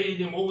 Then he made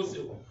him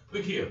overseer.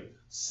 Look here.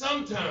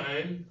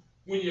 Sometime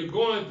when you're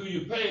going through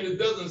your pain, it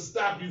doesn't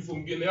stop you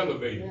from getting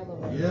elevated. Wait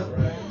a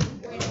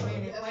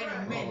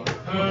minute.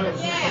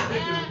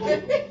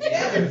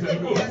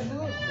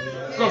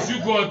 Because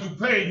you're going through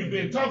pain, you've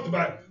been talked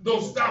about.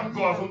 Don't stop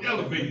God from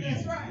elevating you.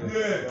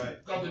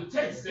 Because the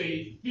text says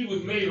he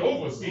was made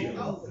overseer.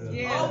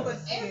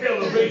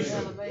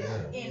 Elevation.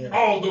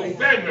 Although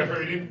family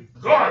hurt him,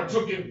 God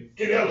took him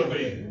and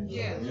elevated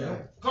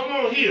him. Come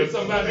on here,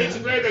 somebody. Ain't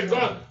you glad that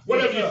God,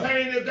 whatever your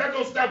pain is, that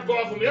don't stop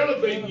God from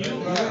elevating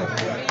you.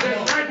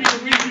 That might be the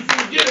reason you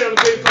couldn't get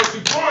elevated because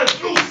you're going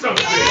through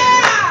something.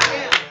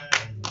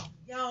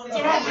 So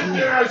don't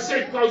get out of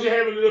shape because you're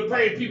having a little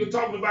pain. People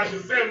talking about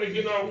your family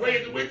getting all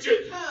crazy with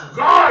you.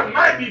 God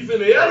might be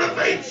finna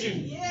elevate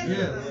you.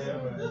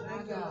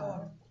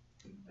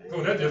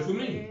 Oh, that's just for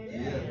me.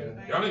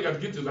 Y'all ain't got to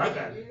get this. I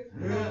got it.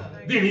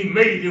 Then he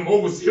made him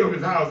overseer of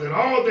his house, and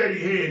all that he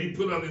had, he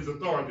put under his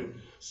authority.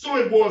 So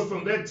it was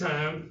from that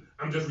time,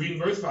 I'm just reading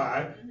verse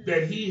 5,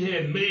 that he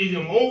had made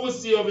him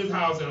overseer of his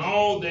house and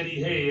all that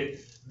he had,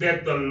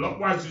 that the Lord,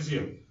 watch this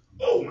here.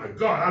 Oh my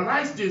God, I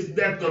like this,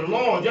 that the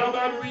Lord, y'all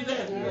about to read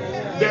that?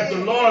 That the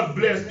Lord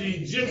blessed the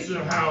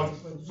Egyptian house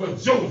for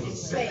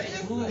Joseph's sake.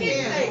 Oh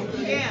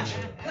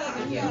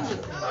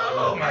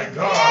my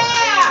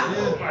God.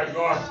 Oh my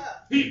God.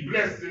 He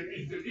blessed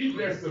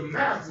the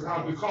master's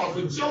house because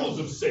of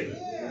Joseph's sake.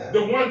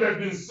 The one that's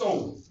been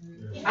sold.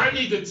 I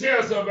need to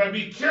tell somebody,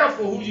 be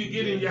careful who you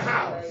get in your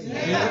house.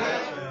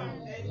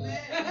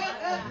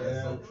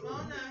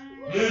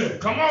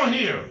 Come on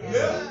here.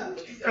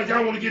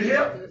 Y'all want to get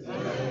help?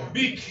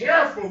 Be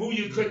careful who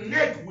you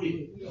connect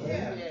with.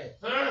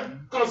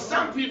 Because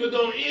some people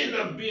don't end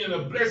up being a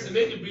blessing.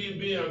 They can be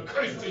being a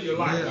curse to your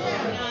life.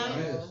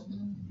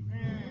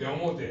 They don't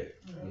want that.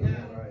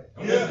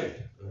 Don't want that.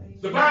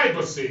 The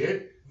Bible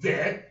said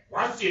that,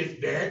 watch this,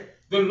 that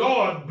the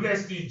Lord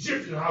blessed the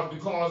Egyptian house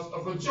because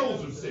of what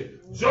Joseph said.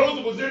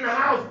 Joseph was in the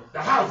house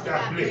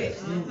got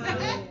blessed.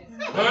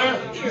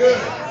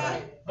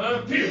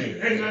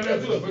 Period. Ain't nothing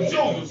else to it. But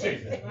Joseph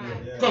said.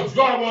 Because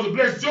God wanted to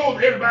bless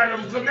Joseph, everybody that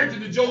was connected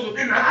to Joseph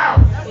in the house.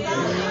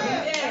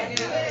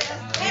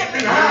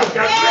 In the house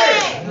got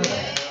blessed.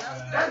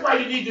 That's why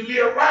you need to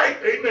live right.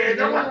 Amen.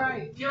 That's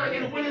why. Can I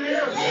get a win in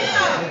here?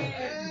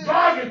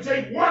 God can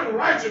take one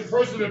righteous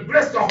person and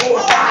bless the whole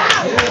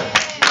house.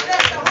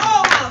 Bless the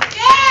whole house.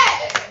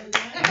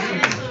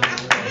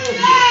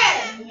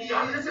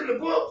 Y'all, it's in the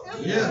book.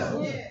 Yeah.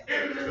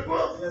 It's in the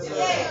book.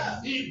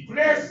 He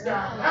blessed the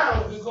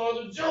house because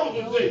of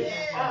Joseph.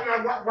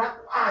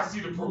 I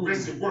see the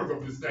progressive work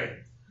of this thing.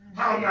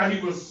 How now he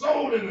was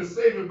sold into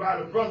slavery by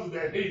the brothers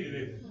that hated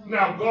him.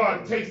 Now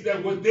God takes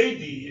that what they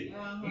did,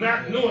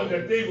 not knowing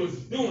that they was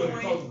doing it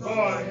because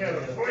God had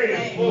a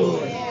plan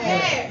for it.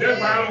 That's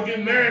why I don't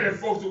get mad at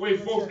folks the way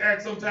folks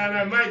act sometimes.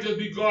 That might just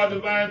be God's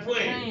divine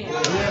plan.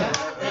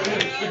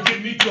 To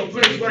get me to a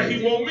place where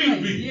he want me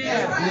to be.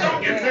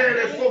 Don't get mad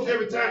at folks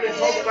every time they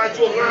talk about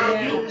you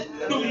around you.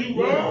 Do you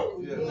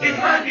wrong? It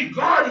might be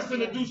God is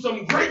going to do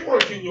some great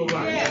work in your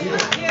life.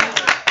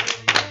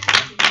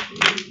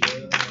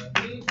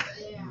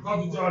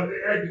 Because y'all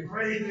acting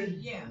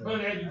crazy.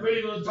 Honey, acting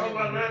crazy on talking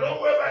about lying. Don't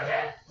worry about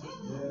that.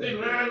 They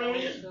lying on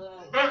you.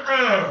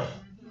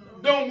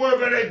 Don't worry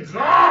about that.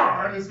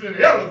 God has been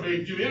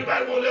elevating you.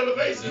 Anybody want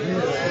elevation?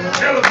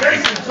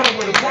 Elevation comes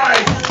with a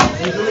price.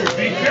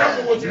 Be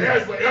careful what you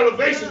ask for.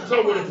 Elevation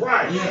comes with a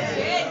price.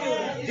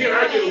 Can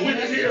I get a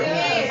witness here?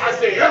 I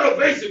say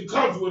elevation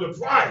comes with a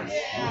price.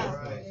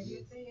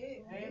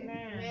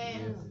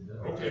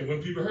 Okay,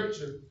 when people hurt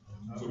you,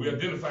 so we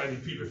identify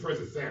these people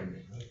first as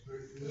family.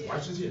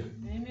 Watch this here.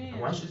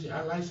 Watch this here.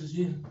 Our life is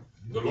here.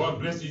 The Lord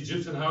blessed the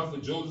Egyptian house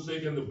for Joseph's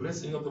sake, and the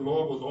blessing of the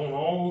Lord was on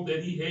all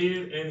that he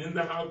had, and in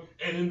the house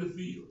and in the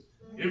field.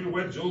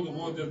 Everywhere Joseph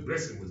was, this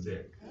blessing was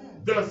there.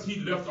 Thus he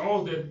left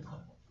all that.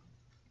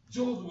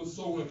 Joseph was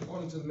so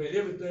important to the man.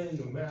 Everything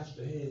the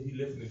master had, he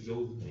left in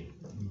Joseph's hand.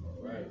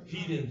 Right.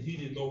 He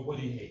didn't know what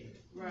he had.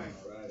 Right.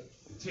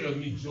 It tells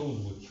me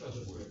Joseph was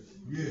trustworthy.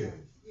 Yeah.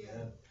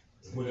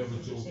 Whatever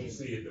Joseph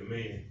said, the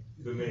man,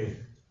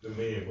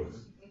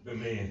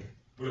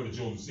 whatever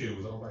Joseph said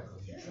was all right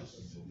because he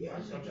trusted him.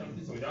 I'm trying to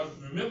do something. Y'all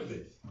remember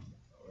that. All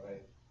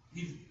right.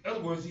 In other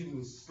words, he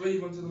was a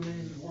slave unto the man,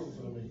 he worked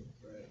for the man.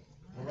 Right.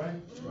 All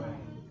right? Right.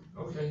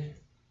 Okay.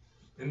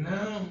 And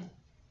now,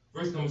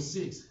 verse number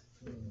 6.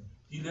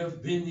 He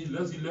left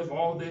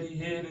all that he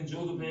had in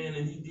Joseph's hand,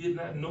 and he did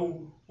not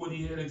know what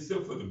he had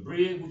except for the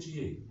bread which he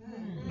ate.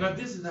 Now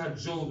this is how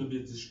Joseph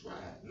is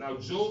described. Now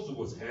Joseph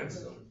was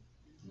handsome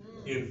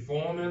in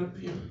form and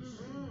appearance.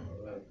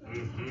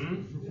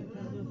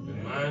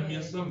 Remind me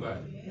of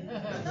somebody.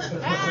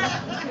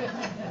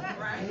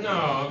 No,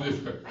 I'm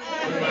just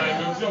remind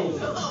me of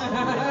Joseph.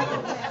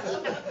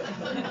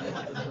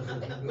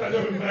 Not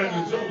remind me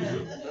of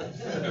Joseph.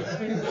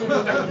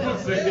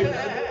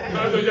 I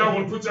know y'all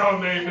want to put y'all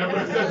name there, but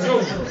it's that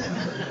Joseph.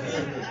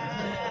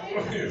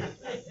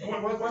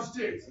 Watch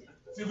this.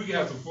 See, we can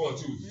have some fun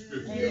too with the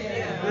scripture.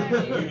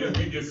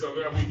 We get some,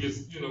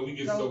 we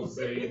get so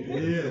saved.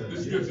 The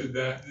scripture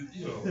that,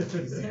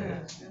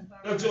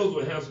 Now Joseph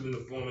was handsome in the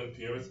form and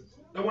appearance.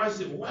 Now watch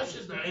this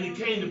now. And it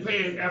came to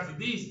pass after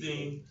these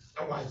things.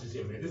 Now watch this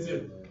here, man. This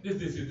is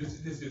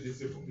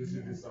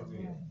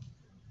something.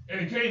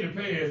 And it came to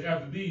pass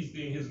after these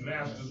things, his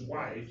master's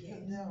wife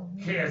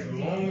cast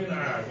longing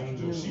eyes on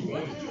Joseph. She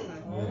wanted Joseph.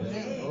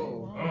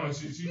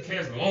 She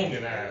cast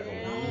longing eyes on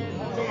him.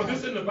 Come on, this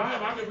is in the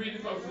Bible. I can read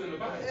it because it's in the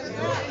Bible.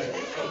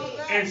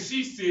 And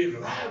she said,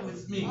 lie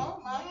with me.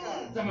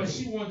 Come on,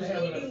 she wanted to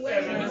have an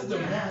affair. And it's the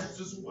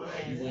master's wife.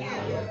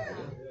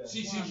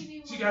 She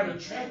got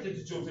attracted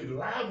to Joseph. Said,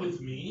 lie with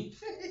me.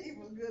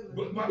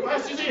 But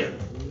watch this here.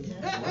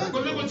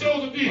 But look what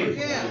Joseph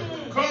did.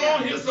 Come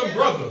on, here's some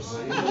brothers.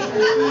 And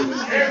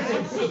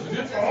some sisters.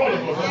 It's for all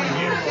of us.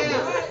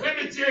 Let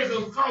me tell you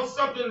something. Because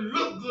something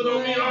look good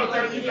on me all the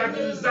time, you got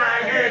to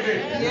desire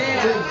having.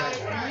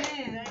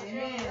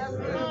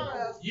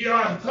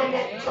 Yeah, come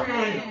on.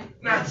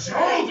 Now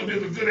Joseph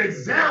is a good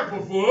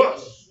example for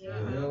us.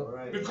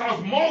 Because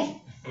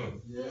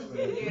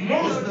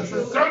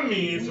some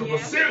means, a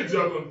percentage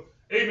of them,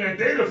 amen,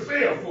 they'd have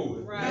failed for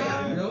it.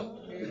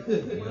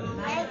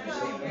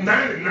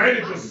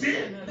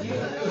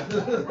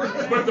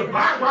 90%. But the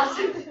Bible, watch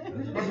it.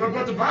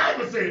 But the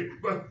Bible said,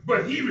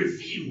 but he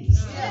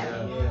refused.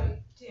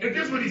 And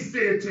this is what he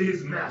said to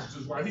his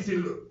master's wife. He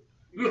said,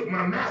 look,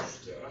 my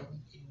master,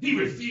 he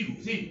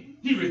refused.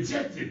 He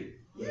rejected it.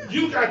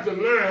 You got to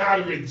learn how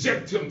to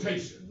reject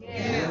temptation.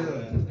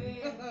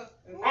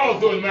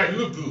 Although it might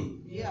look good.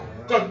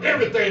 Because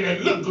everything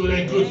that look good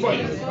ain't good for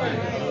you.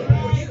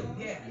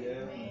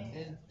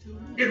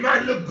 It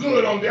might look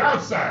good on the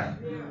outside.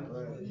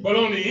 But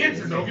on the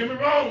inside, don't get me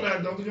wrong now,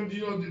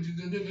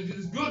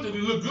 it's good to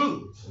look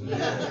good.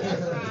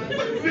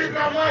 But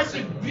now watch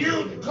it,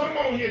 beauty, come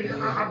on here,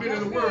 I've been in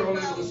the world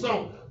on the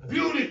song.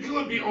 Beauty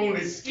could be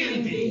only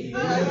skin deep. Yeah.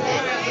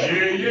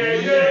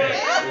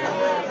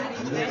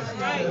 That's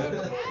right.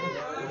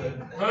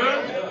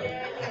 Huh?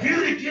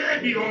 Beauty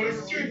can be on the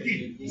skin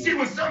deep. See,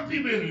 when some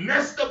people is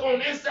messed up on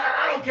the inside,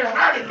 I don't care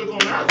how they look on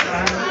the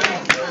outside.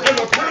 If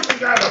a person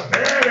got a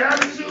bad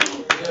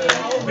attitude,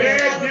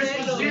 bad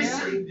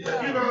disposition, you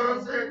know what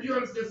I'm saying? You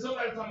understand?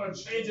 Somebody talking about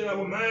changing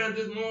our mind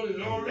this morning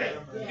and all that.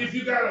 If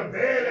you got a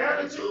bad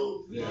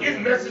attitude, it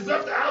messes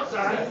up the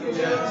outside.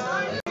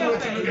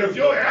 If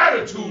your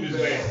attitude is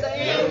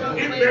bad,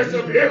 it messes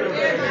up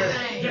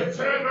everything. Just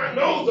turn my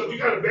nose up. You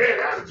got a bad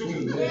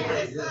attitude.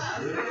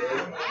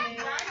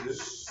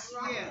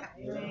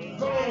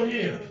 Come on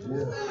here.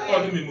 Oh,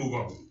 let me move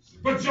on.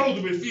 But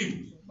Joseph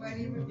refused.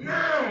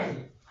 Now,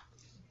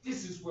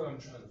 this is what I'm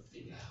trying to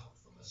figure out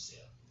for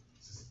myself.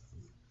 So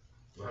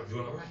I'm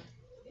doing all right.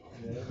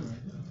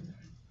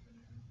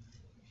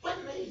 What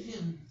made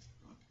him?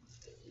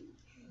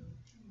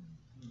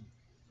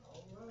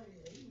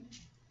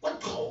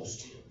 What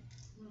caused him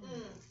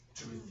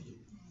to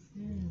refuse?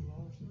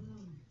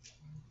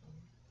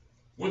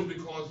 Was it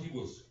because he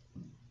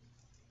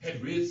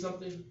had read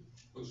something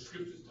what the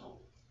scriptures taught?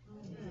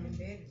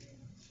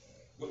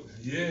 Well,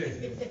 yeah,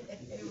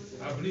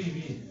 I believe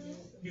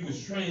he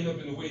was trained up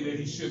in the way that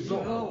he should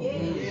go.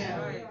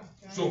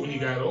 So when he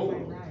got old, he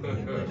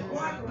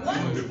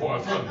wouldn't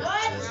depart from it.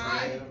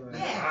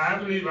 I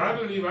believe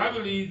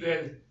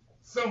that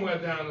somewhere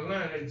down the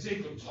line that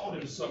Jacob taught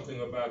him something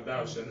about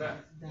thou shalt not.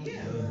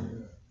 Yeah.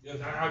 Yes,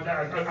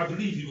 I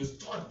believe he was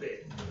taught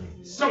that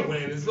somewhere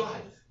in his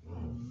life.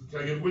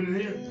 Can I get a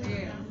witness here?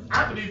 Yeah.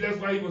 I believe that's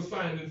why he was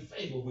finding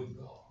favor with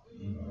God.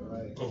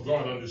 Because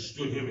God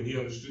understood him and he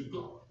understood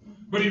God.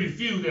 But he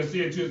refused and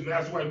said to his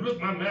master wife, look,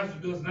 my master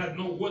does not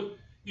know what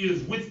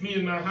is with me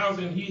in my house,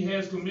 and he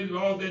has committed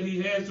all that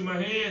he has to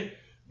my hand.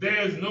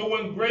 There is no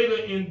one greater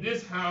in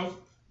this house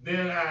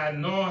than I,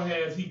 nor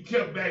has he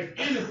kept back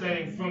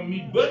anything from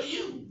me but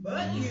you.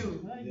 But you.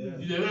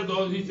 He said, that's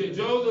all. He said,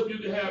 Joseph, you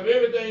can have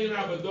everything in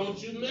our, but don't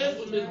you mess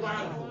with Miss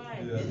Potiphar.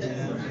 Miss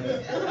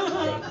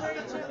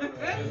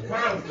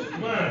Potiphar's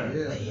mine.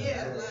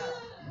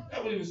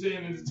 That's what he was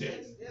saying in the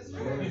text.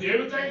 He said,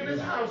 everything in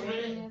this house,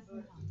 man.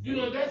 You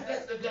know,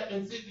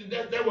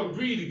 that would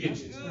greed to get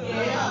you.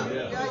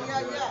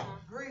 Yeah.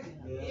 Greed.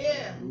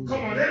 Yeah.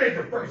 Come on, that ain't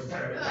the first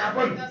time it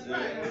happened. That's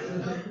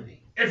right.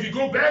 If you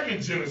go back in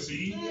Genesis,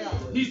 he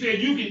said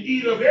you can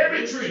eat of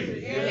every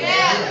tree.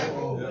 Yeah.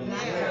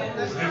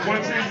 There's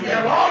one tree we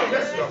have all of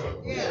that stuff.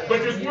 But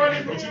there's one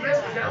in which you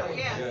mess with that one.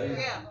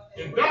 Yeah.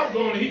 And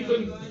doggone it, he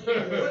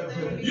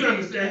couldn't. You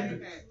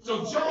understand?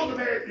 So Joseph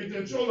had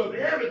control of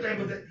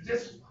everything, but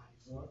just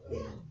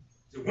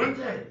the one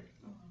thing.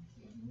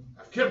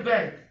 I kept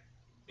back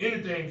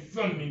anything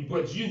from me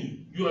but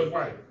you, your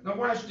wife. Now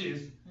watch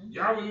this.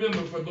 Y'all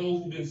remember, for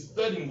those who've been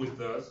studying with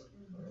us,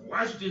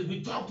 watch this.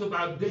 We talked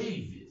about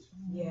David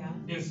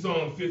in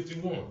Psalm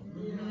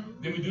 51.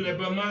 Did we do that,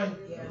 Brother Mike?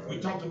 We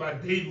talked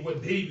about David,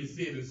 what David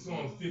said in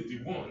Psalm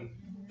 51.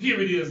 Here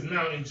it is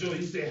now in Job.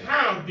 He said,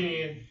 how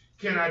then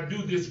can I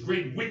do this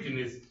great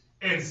wickedness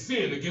and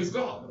sin against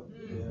God?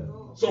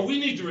 So we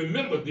need to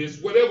remember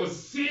this. Whatever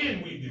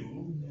sin we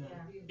do,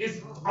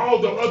 it's all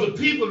the other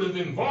people that's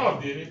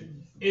involved in it,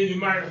 and you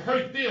might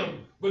hurt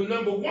them. But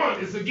number one,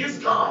 it's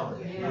against God.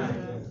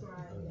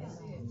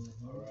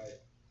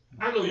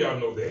 I know y'all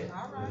know that.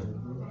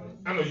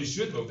 I know you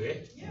should know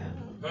that.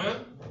 Huh?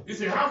 He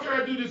said, how can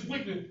I do this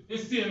wickedness and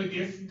sin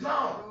against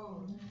God?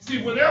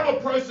 See, whenever a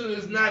person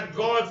is not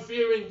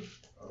God-fearing,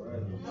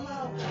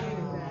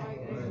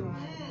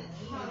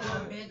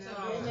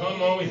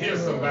 come on, hear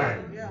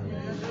somebody.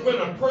 When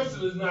a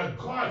person is not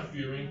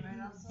God-fearing,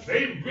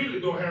 they really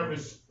don't have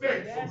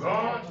respect for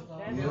God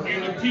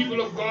and the people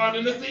of God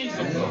and the things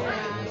of God.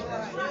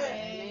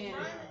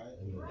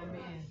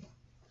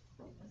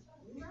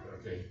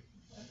 Okay,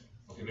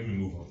 let me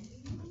move on.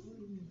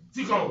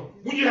 See, because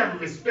when you have a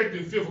respect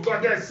and fear for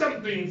God, there's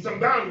some things, some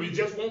boundaries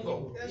just won't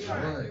go.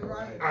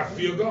 I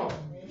fear God.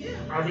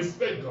 I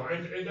respect God.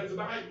 And that's the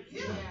Bible.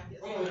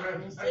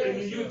 I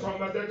think you were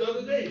talking about that the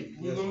other day.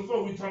 We was on the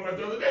phone, we talking about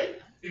the other day.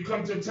 It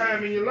comes to a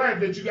time in your life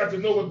that you got to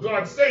know what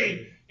God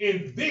said.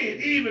 And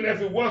then, even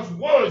if it once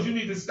was, you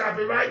need to stop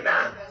it right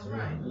now. That's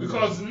right.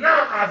 Because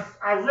now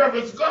I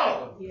reverence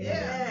God.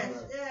 Yes.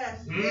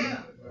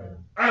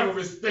 I have a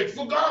respect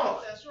for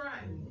God. That's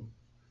right.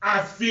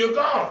 I fear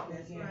God.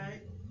 That's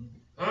right.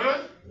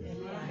 Huh?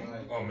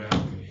 Oh, man.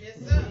 Okay. Yes,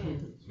 sir.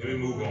 Let me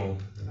move on.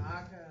 My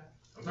God.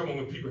 I'm talking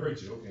about when people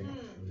hurt you. Okay.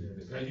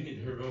 Now you need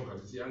to hurry on,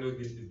 because see, I know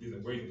it's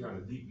getting way kind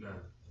of deep now.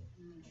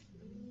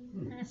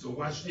 So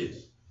watch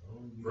this.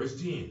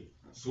 Verse 10.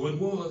 So it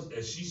was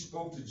as she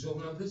spoke to Job.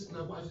 Now listen,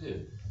 now watch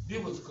this.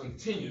 It was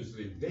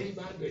continuously, day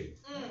by day.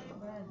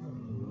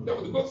 That's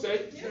what the book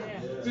says.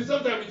 See,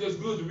 sometimes it's just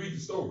good to read the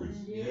stories.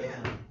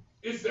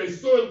 It says,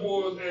 so it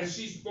was as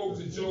she spoke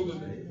to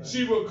Job.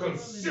 She was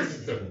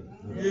consistent,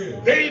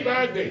 day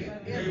by day.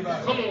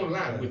 Come on,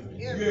 lie with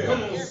me.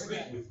 Come on,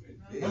 sleep with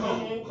me. Come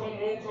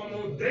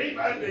on, day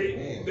by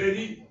day. That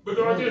he, but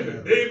God did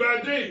it. Day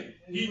by day,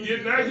 he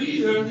did not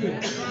heed her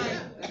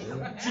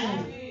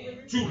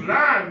to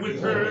lie with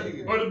her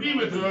or to be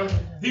with her.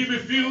 He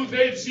refused.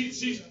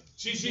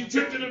 She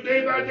tempted him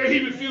day by day. He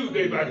refused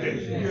day by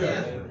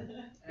day.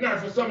 Now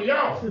for some of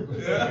y'all, some of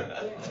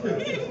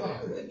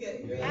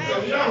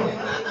y'all,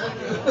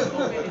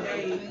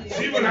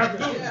 she would have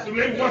to do it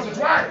maybe once or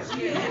twice.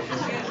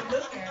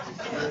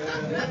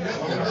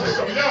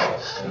 Some of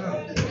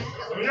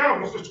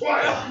y'all once or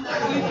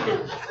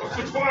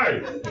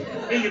twice.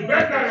 And you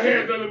better not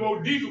have done the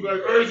more diesel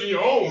like urging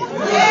your own.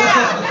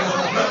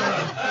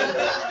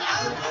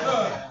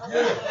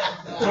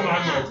 Come on.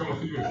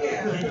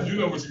 You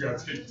know what you got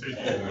to take in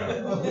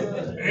now.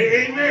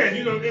 Amen.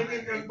 You know,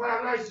 and why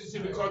I like this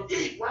is because,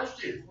 watch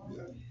this.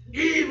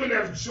 Even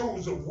as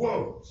Joseph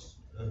was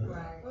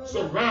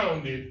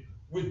surrounded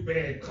with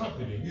bad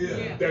company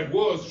that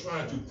was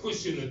trying to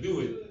push him to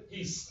do it,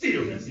 he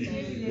still refused.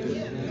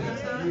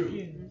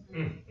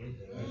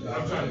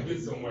 I'm trying to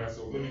get somewhere,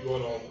 so let me go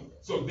on.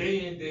 So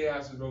day in, day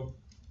out,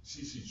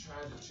 she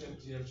tried to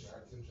tempt him,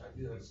 tried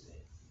to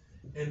understand.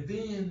 And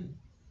then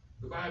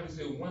the Bible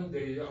said one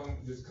day,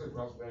 just cut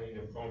across the line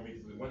and phone me.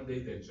 One day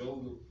that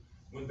Joseph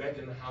went back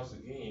in the house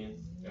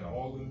again, and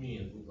all the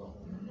men were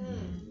gone.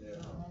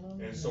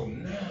 And so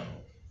now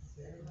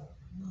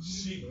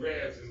she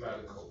grabs him by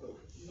the coat,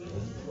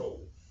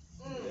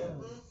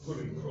 put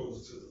him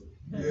close to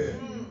her,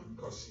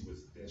 because she was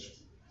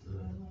desperate.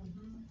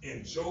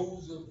 And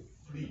Joseph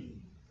flee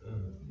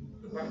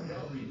The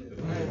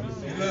Bible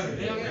said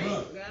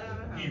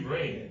he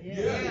ran.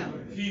 Yeah.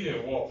 He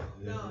didn't walk.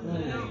 No.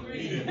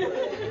 He didn't. Oh,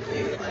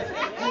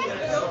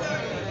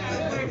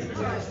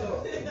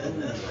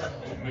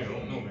 man, I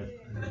don't know, man.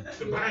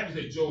 The Bible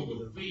said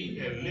Joseph fled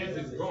and left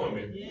his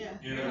garment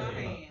in her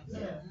hand.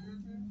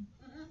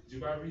 Did you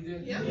read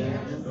that? Yeah.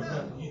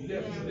 He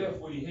left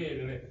what he had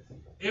in it.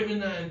 Every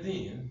now and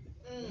then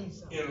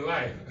in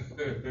life,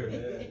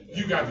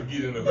 you got to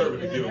get in a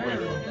hurry to get away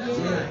from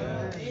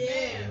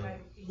it.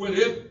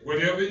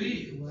 Whatever it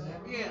is.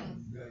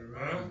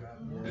 Huh?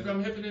 Is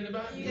I'm helping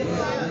anybody?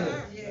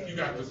 You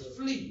got to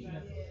flee.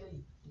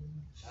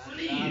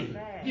 Flee.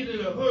 Get in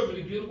a hurry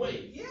to get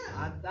away.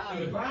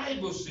 And the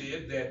Bible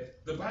said that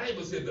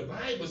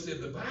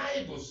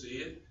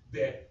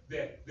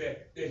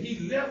he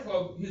left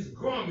her his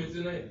garments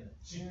and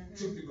she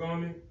took the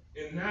garment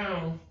and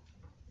now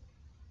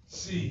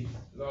she,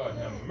 Lord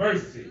have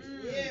mercy.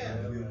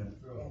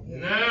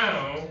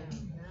 Now,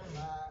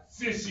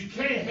 since she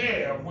can't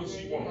have what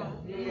she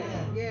wants,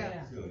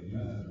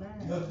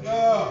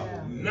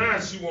 now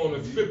she want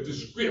to flip the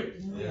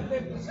script.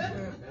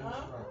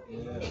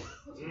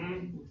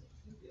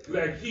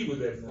 Like he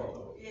was at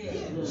fault.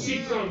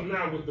 She comes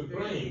now with the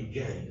blame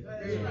game.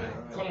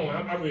 Come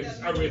on, I read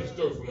the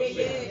story for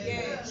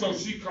myself. So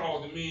she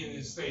called the men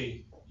and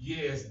say,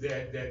 yes,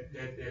 that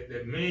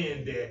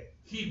man that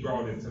he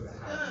brought into the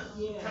house.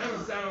 Kind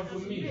of sound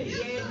familiar.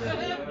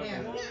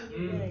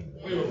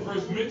 We were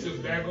first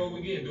mentioned back over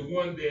again. The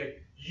one that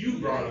you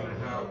brought in the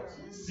house.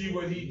 See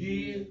what he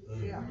did?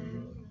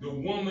 The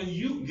woman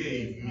you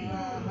gave me.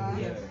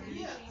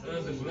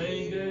 The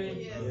blame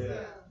game.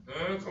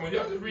 Come on,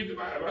 y'all just read the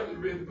Bible. I just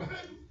read the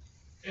Bible.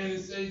 And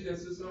it says that,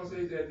 the song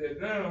says that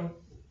now,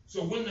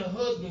 so when the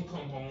husband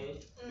come home,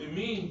 it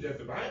means that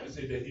the Bible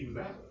says that he was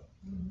out.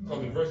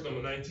 Because in verse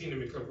number 19, let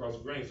me cut across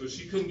the grain. So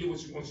she couldn't get what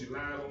she wanted. She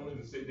lied on him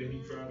and said that he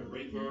tried to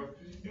rape her.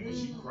 And when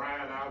she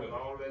cried out and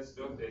all that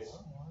stuff, that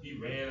he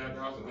ran out of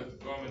the house and left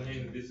the garment in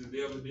hand, and this is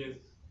the evidence.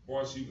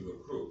 Boy, she was a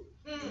crook.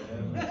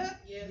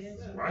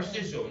 Watch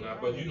this show now.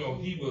 But you know,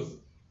 he was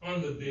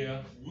under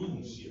their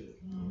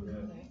rulership.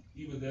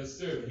 He was their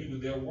servant. He was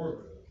their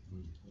worker.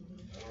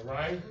 All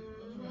right?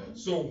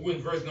 So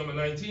when verse number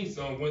 19, it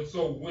was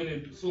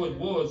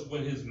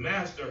when his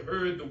master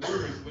heard the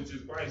words which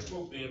his wife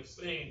spoke to him,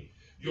 saying,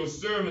 your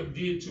servant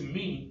did to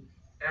me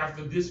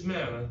after this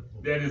manner,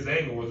 that his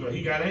anger was right.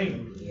 He got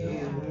angry.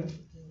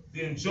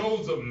 Then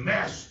Joseph's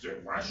master,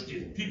 watch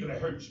this, people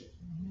that hurt you.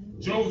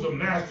 Joseph's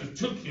master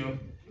took him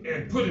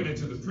and put him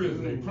into the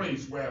prison, a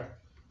place where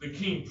the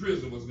king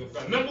prison was going to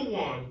find. Number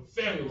one,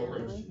 family will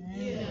hurt you.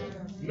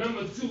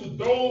 Number two,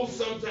 those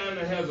sometimes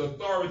that has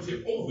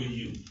authority over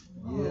you.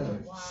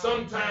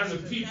 Sometimes the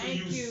people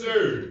you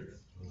serve.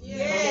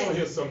 Come on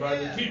here,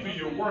 somebody. The people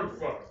you work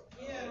for.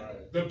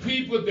 The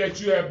people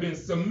that you have been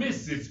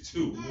submissive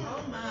to.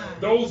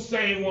 Those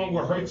same ones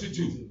will hurt you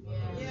too.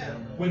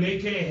 When they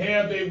can't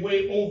have their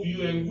way over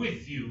you and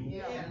with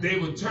you, they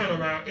will turn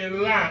around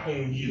and lie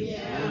on you.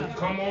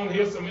 Come on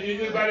here,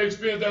 anybody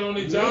experience that on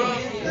their job?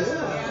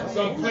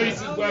 Some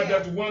places where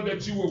that's the one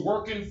that you were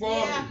working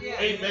for,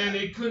 amen,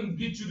 they couldn't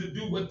get you to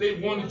do what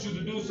they wanted you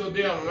to do, so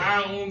they'll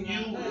lie on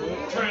you,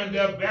 turn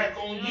their back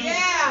on you.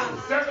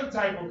 The second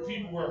type of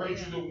people will hurt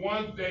you, the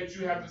ones that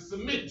you have to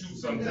submit to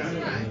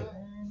sometimes.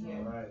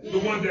 The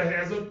one that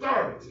has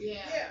authority.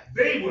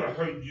 They will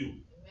hurt you.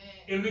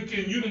 And look,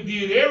 you done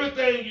did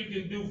everything you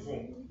can do for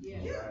them.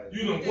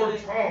 You done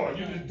worked hard.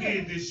 You done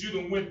did this. You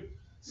done went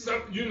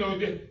some. You know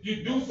that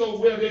you do so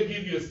well, they'll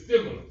give you a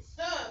stimulus.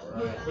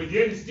 But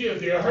yet still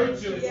they'll hurt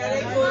you.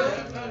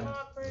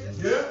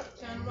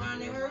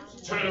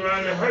 Turn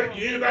around and hurt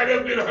you. Anybody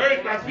ever been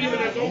hurt by people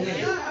that's over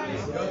you?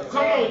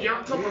 Come on,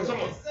 y'all. Come on.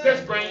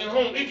 Let's bring it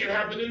home. It can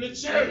happen in the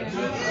church.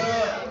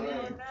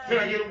 Can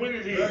I get a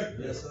witness here?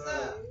 Yes,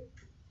 sir.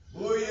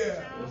 Oh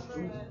yeah.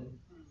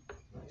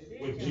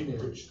 When people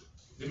hurt you.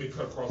 Let me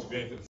cut across the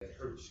vein that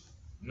hurts you.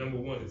 Number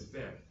one is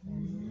family.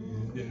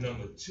 Then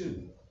number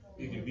two,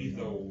 it can be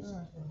those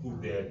who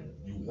that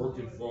you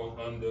working for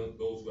under,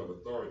 those who have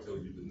authority over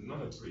you. But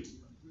number three,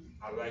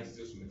 I like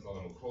this one because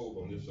I'm a close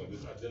on this one.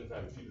 Just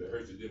identify the people that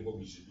hurt you, then what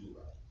we should do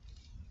about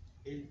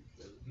it.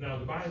 Now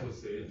the Bible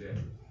says that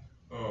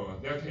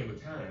there came a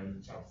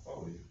time, chapter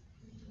 40,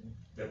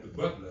 that the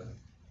butler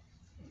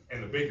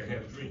and the baker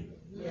had a dream.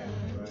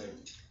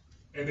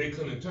 And they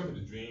couldn't interpret the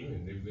dream,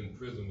 and they was in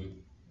prison with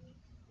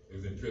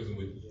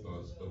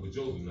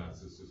Joseph not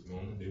since this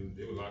moment.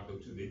 They were locked up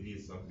too. They did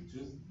something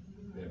too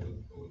that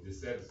was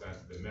dissatisfied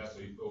to their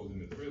master. He throws them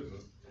in prison.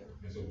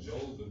 And so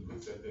Joseph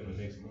looks at them the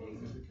next morning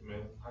and says,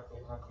 man, how come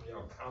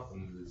y'all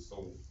countenance is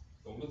don't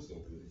look so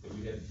good? Because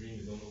we had a dream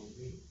and don't know what it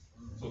means.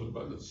 So the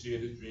butler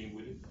shared his dream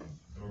with him.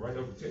 I'm right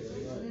over text.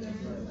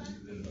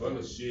 Then the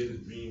butler shared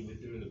his dream with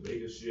him, and the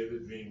baker shared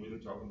his dream with him,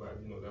 talking about,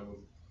 that was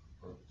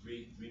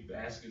three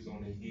baskets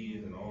on their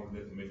head and all of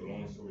that. To make a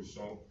long story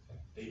short,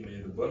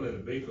 amen. The butler and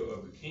the baker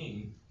of the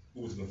king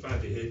who was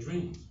confined, they had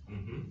dreams.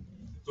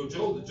 So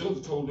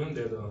Joseph told them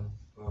that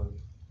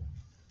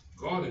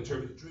God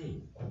interpreted the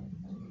dream.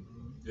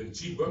 Then the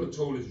chief butler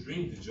told his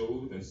dream to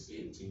Joseph and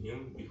said to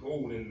him,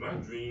 behold, in my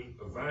dream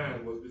a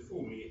vine was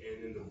before me,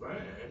 and in the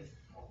vine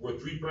were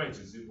 3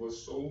 branches. It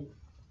was so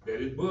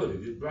that it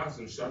budded, its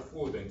blossoms shot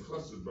forth and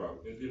clusters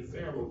brought, and then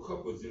Pharaoh's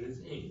cup was in his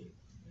hand.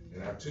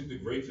 And I took the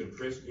grapes and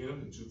pressed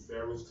them, and took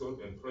Pharaoh's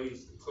cup and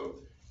placed the cup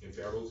in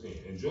Pharaoh's hand.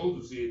 And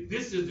Joseph said,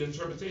 this is the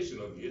interpretation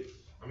of it.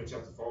 I'm in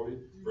chapter 40,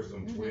 verse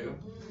number 12.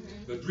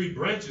 The 3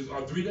 branches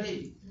are 3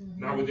 days.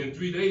 Now within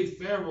 3 days,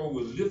 Pharaoh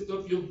will lift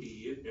up your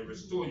head and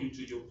restore you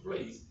to your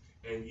place,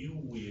 and you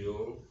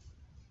will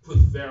put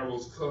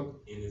Pharaoh's cup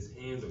in his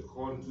hands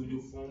according to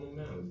your former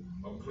manner,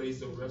 a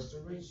place of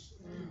restoration.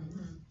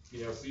 Can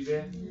y'all see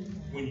that?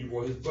 When you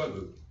were his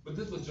brother. But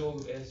this is what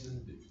Joseph asked him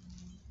to do.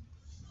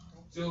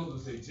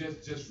 Joseph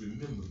said, just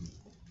remember me.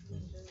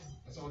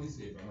 That's all he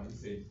said, Mama. He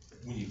said,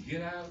 when you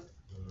get out,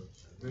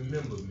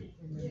 remember me.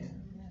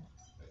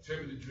 I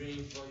interpret the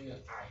dream for you.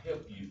 I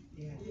help you.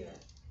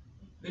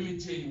 Let me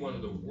tell you one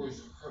of the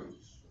worst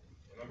hurts,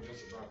 and I'm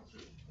just about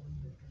through.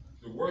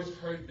 The worst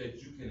hurt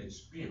that you can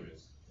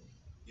experience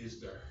is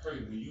the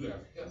hurt when you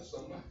have helped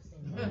somebody.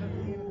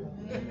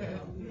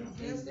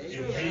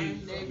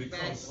 And they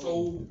become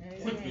so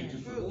quickly to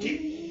forget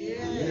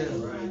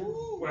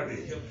why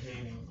they helped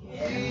him.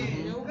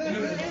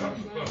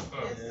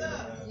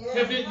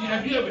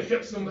 Have you ever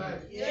helped somebody?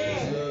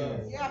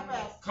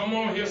 Come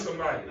on here,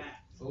 somebody.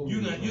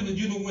 You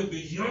done went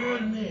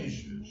beyond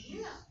measures.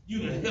 You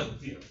done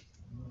helped them.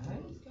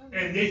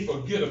 And they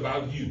forget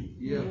about you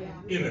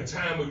in the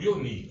time of your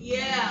need.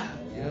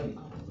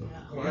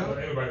 Come on,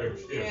 everybody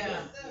understand?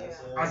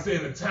 I say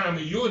in the time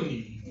of your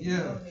need,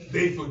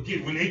 they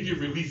forget when they get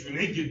released, when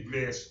they get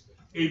blessed.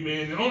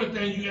 Amen. The only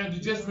thing you have to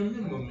just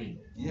remember me.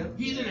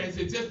 He didn't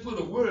say just put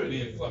a word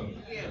in for me.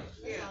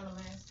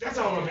 That's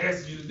all I'm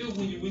asking you to do.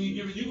 When you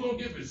give it, you're gonna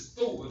get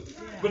restored.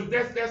 But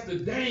that's the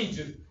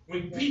danger.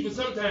 When people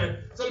sometimes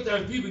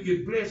people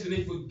get blessed and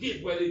they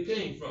forget where they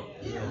came from.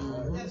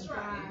 That's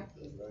right.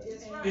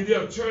 And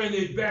they'll turn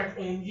their back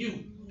on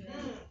you.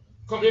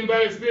 Come,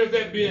 anybody experience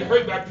that, being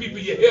hurt by people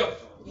you help?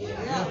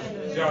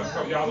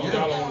 Y'all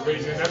don't want to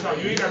raise your hand. That's how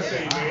you ain't got to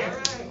say amen.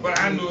 But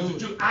I know it's the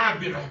truth. I've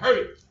been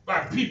hurt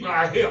by people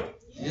I help.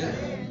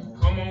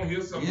 Come on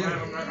here, somebody.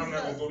 I'm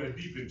not gonna go that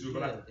deep into it,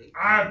 but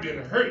I've been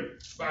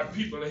hurt by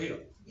people I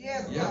help.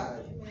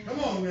 Come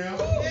on now.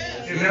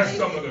 And that's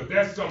some of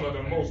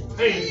the most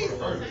painful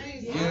hurt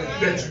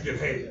that you can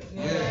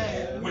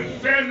have. When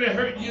family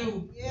hurt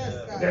you,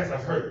 that's a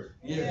hurt.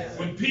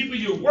 When people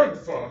you work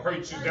for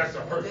hurt you, that's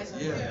a hurt.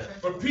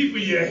 But people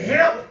you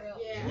help,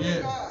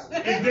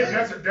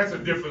 that's a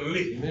different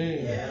league.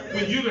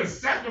 When you done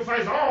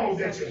sacrifice all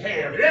that you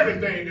have,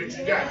 everything that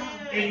you got,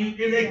 and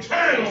they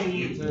turn on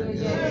you,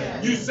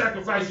 you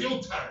sacrifice your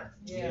time.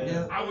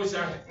 I wish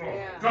I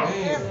had God.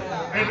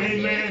 And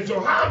amen. So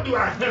how do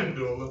I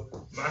handle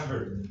my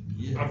hurt?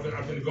 I'm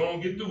finna go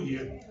and get through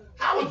here.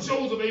 How was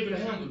Joseph able to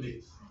handle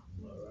this?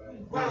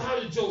 Well, how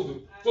did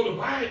Joseph? So the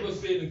Bible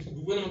said, and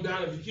we went on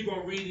down, if you keep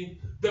on reading,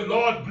 the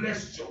Lord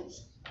blessed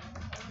Joseph.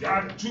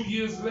 God, 2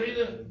 years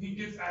later, he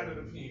gets out of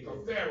the pen,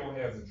 because Pharaoh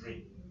has a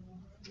dream.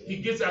 He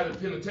gets out of the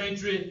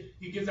penitentiary,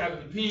 he gets out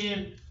of the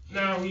pen.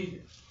 Now the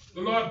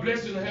Lord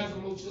blessed him to have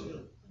some more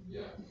children.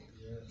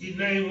 He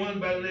named one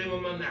by the name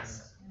of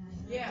Manasseh.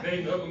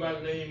 Named the other by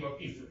the name of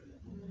Ephraim.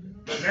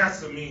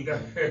 Manasseh means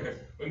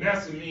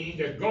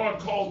that God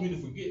calls me to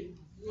forget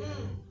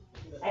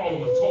all of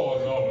my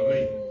toils and all my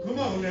labor. Come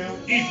on now.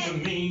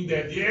 Ephraim means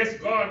that yes,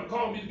 God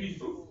called me to be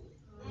fruitful,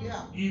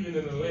 even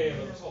in the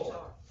land of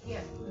toil.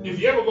 If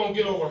you ever gonna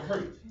get over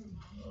hurt,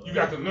 you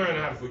got to learn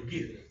how to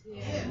forget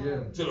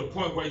it to the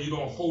point where you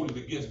don't hold it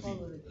against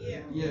people.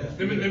 Let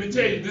me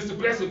tell you, this is the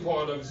blessed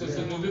part of it. So,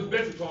 this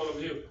blessed part of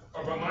it here,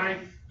 of my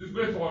mind, this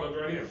blessed part of it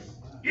right here.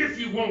 If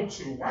you want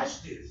to,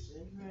 watch this.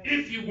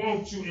 If you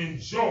want to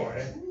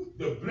enjoy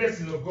the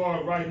blessing of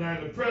God right now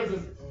in the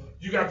present,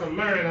 you got to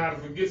learn how to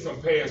forget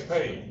some past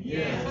pain.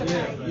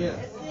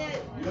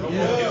 Come on,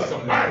 get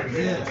somebody,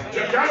 man.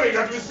 Y'all ain't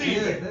got to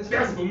receive that.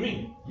 That's for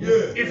me.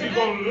 If you're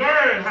going to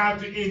learn how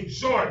to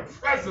enjoy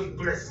present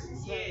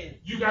blessings,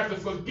 you got to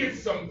forget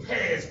some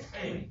past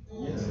pain.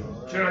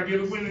 Can I get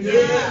a witness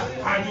here?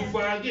 How do you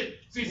forget?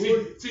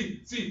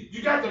 See,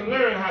 you got to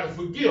learn how to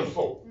forgive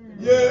folk.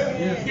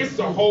 It's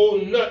the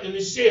whole nut in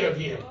the shell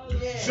here.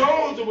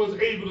 Joseph was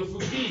able to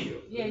forgive.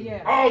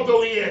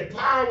 Although he had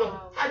power,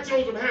 how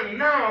Joseph had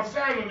now a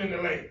famine in the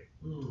land.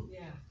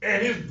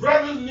 And his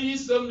brothers need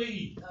something to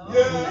eat.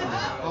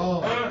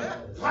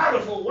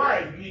 Potiphar's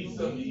wife needs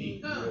something to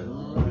eat.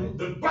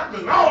 The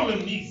butlers, all of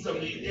them need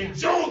something to eat. And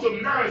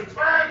Joseph now is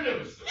prime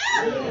minister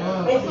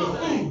over the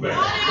food bank.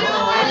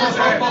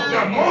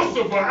 Now most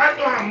of us, I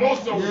know how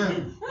most of us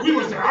do. We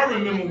would say, I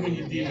remember when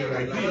you did it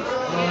like this.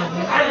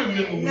 I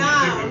remember when you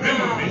didn't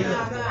remember me.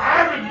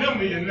 I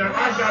remember you now.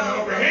 I got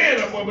an upper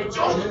hand up on, but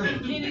Joseph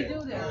didn't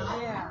do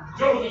that.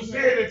 Joseph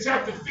said in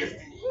chapter 50,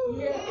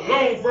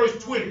 along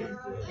verse 20,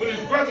 when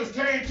his brothers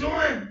came to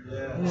him,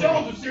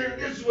 Joseph said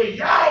this way,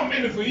 y'all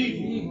meant it for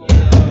evil.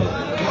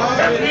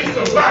 That means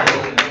somebody.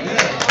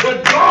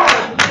 But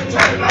God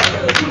turned it out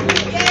for good.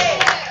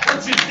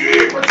 What you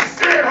did mean what you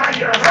said, how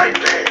you hurt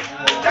me.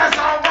 That's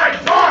all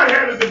right. God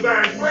had a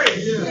divine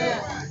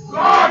plan.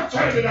 God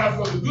turned it out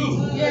for the good.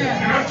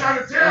 And I'm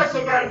trying to tell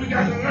somebody we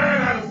got to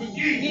learn how to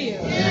forgive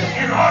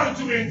in order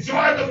to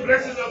enjoy the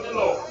blessings of the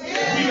Lord.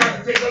 We got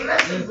to take a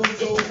lesson from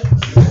those.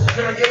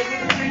 Can I get a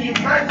little thing? You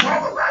might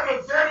talk about my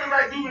family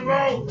might do me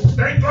wrong.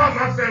 Thank God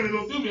my family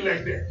don't do me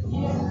like that.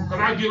 Because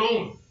I get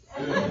on them.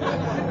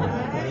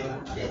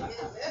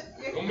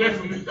 Don't mess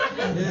with me.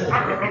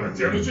 I'm going to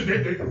tell you the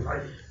truth.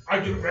 I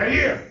get right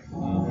here.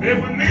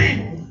 Live with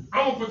me.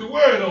 I'm going to put the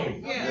word on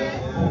you.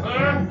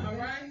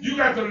 You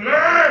got to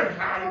learn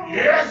how to,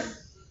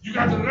 you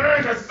got to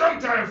learn that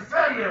sometimes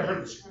family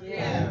hurts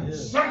you.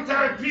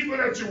 Sometimes people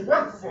that you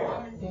work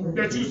for,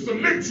 that you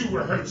submit to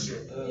will hurt you.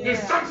 Then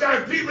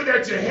sometimes people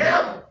that you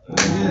help,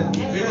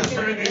 they will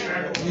turn their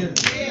back on you.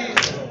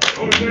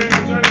 Only thing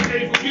I'm trying to say,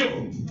 forgive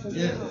them.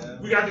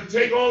 We got to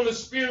take on the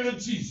spirit of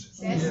Jesus.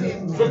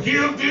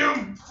 Forgive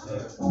them,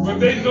 but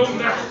they know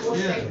not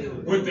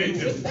what they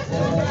do.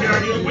 Can I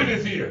get a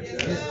witness here?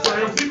 So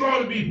if we're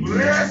going to be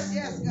blessed,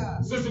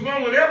 Sister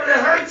Mom, whenever they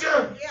hurt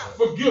you,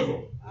 forgive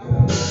them.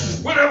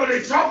 Whenever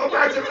they talk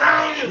about you,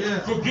 lie on you,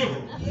 forgive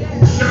them.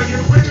 Can I get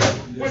a witness?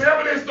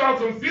 Whenever they start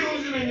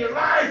confusing in your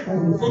life,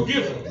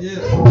 forgive them. And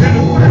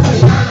the question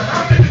is,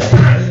 how many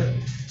times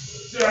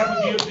should I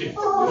forgive them?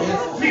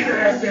 Peter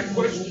asked that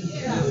question.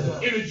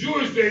 In the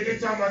Jewish day, they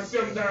talk about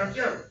 7 times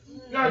 7.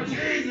 Now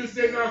Jesus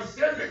said, now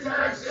 70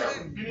 times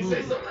 7. Did he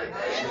say something like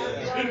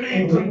that? It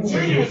means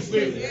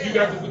continuously you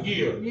got to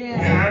forgive.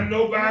 And I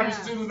know Bible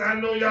students, I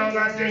know y'all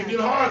out there get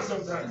hard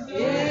sometimes. I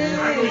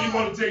know you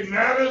want to take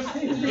matters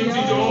into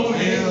your own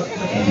hands.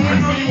 I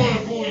know you want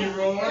to pull your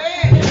rod. I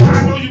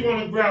know you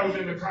want to grab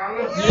them in the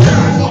collar. I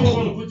know you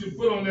want to put your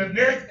foot on their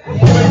neck.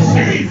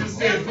 But Jesus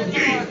said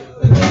forgive.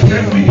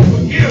 And when you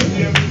forgive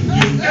them,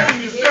 you're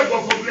setting yourself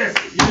up for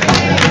blessing.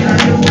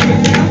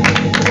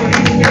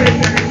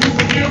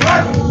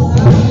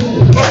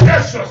 But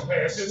that's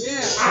trespasses.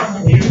 I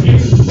forgive you.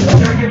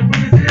 Can I get a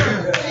witness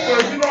here? So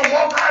if you don't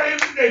walk out here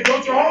today,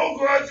 don't you hold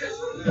grudges.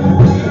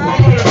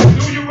 I'm going to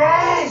do you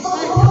wrong.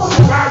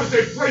 The Bible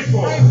says pray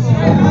for them.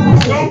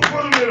 Don't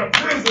put them in a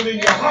prison in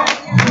your heart.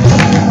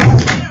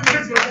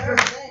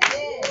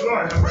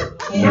 Lord have mercy.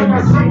 That's why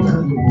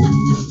sometimes.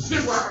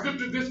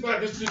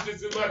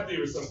 This is my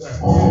theory sometimes.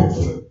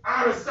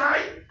 Out of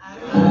sight,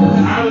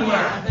 out of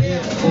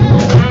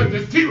mind.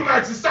 Just keep them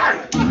out your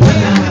sight. You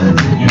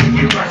can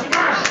keep them out your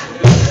mind.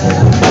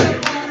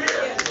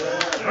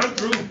 I'm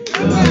through.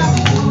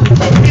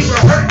 When people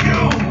hurt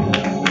you,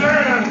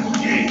 learn how to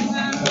forgive.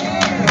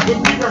 When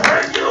people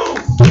hurt you,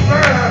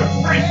 learn how to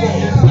pray for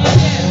them.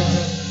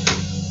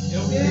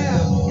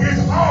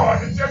 It's hard.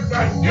 It's just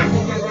like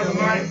difficult in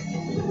life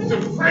to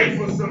pray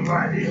for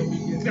somebody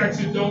that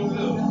you don't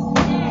love.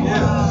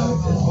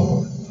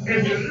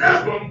 If you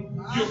love them,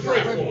 you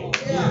pray for them.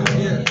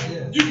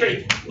 You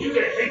can't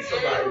hate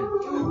somebody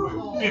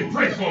and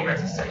pray for them at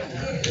the same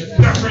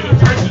time. Not pray the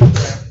righteous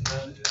prayer.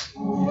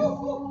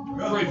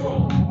 Pray for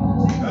them.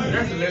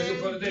 That's the lesson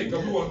for the day,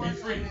 because we want to be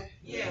free.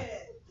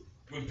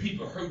 When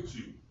people hurt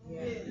you.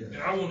 And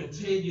I want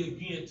to tell you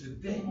again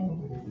today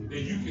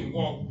that you can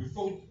walk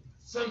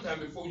sometime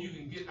before you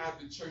can get out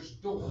the church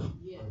door.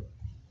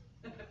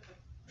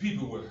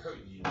 People will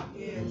hurt you.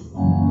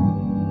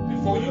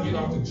 Before you get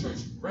off the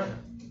church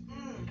ground,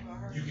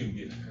 you can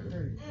get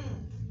hurt.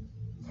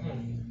 Come on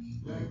here.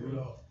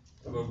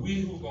 But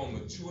we who are going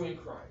to mature in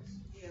Christ,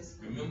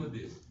 remember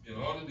this. In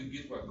order to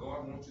get what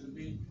God wants you to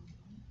be,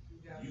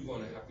 you're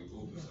going to have to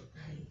go through some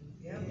pain.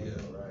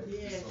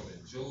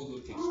 Something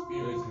Joseph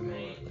experienced in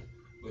life,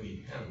 but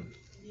he handled it.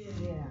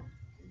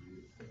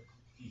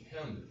 He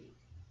handled it.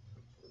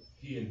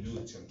 He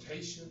endured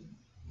temptation,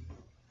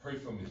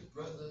 heard from his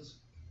brothers.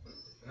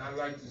 And I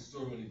like the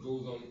story when it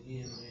goes on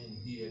in, and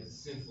he had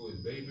sent for his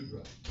baby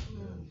brother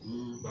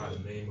by the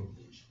name of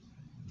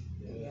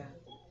Benjamin.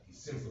 He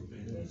sent for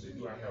Benjamin and said,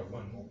 do I have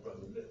one more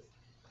brother left?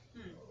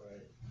 All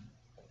right.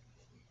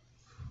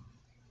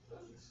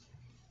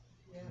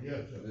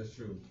 Yeah, that's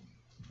true.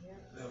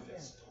 Love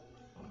that story.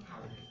 I'm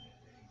proud of him.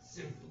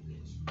 Sent for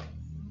Benjamin.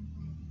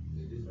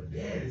 This my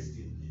dad is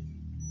still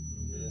living.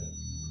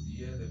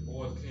 Yeah, the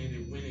boys came,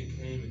 they went and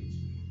came, and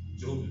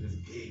Joseph just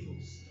gave them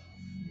stuff.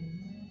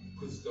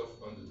 Put stuff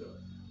under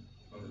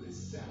their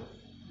salary.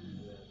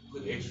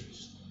 Put extra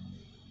stuff.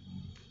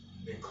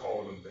 Then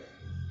call them back.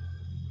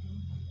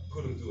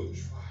 Put them through a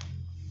trial.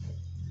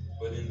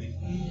 But in the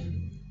end,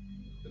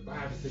 the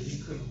Bible said he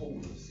couldn't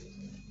hold himself.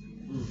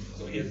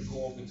 So he had to go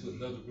off into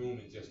another room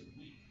and just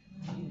weep.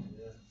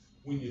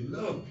 When you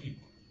love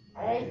people,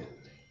 although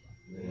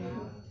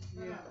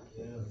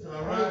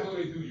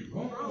they do you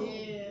wrong,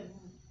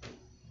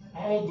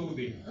 although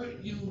they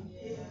hurt you,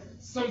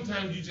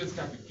 sometimes you just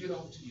got to get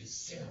off to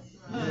yourself.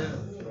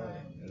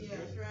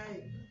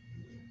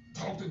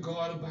 Talk to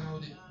God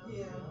about it.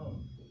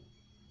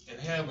 And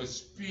have a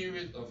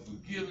spirit of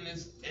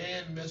forgiveness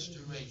and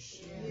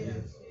restoration.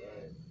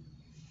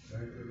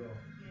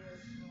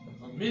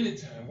 But many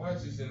times,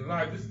 watch this in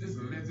life, this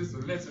is a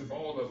lesson for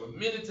all of us.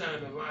 Many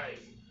times in life,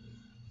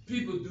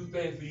 People do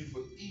things for you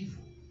for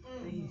evil.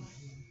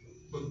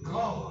 But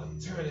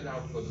God turned it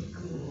out for the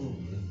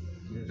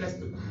good. That's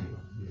the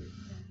Bible.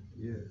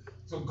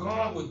 So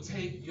God will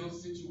take your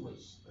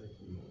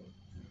situation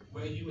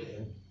where you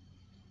at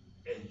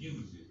and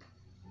use it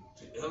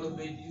to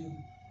elevate you,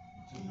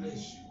 to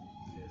bless you.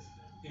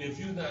 And if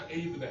you're not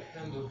able to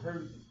handle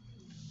hurt,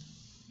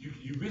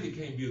 you really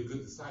can't be a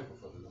good disciple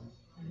for the Lord.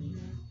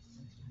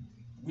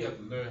 We have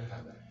to learn how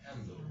to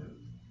handle hurt,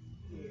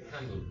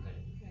 handle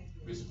pain,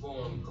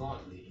 respond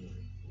godly in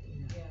it.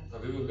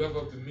 Because it was left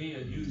up to me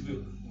and you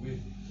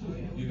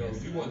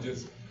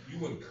you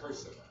wouldn't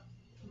curse them out.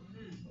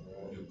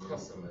 You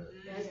cuss them out.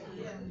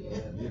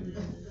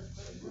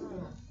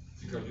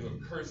 Because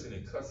cursing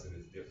and cussing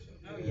is different.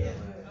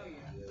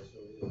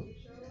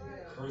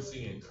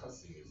 Cursing and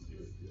cussing is different.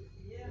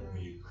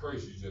 When you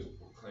curse, you just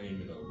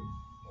proclaim, or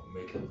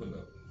putting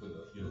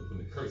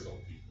a curse on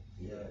people.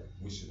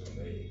 Wishing them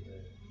bad.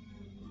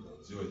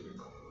 Judgment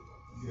call.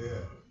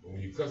 But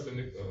when you cuss them,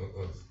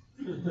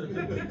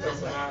 cuss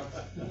them out,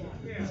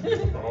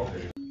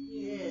 okay.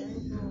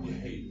 You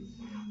hate them.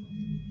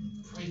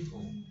 Pray for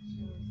them.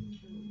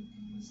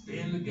 Stay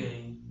in the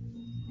game.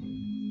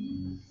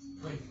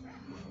 Pray for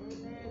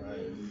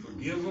them.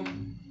 Forgive them,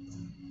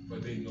 but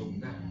they know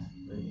not.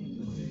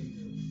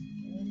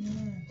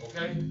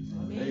 Okay?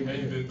 Amen.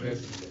 You've been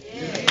blessed.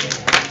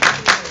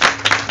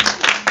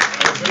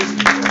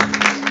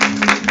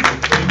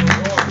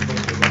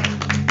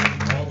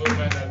 Although it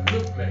might not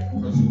look like it,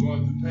 because you're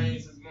going through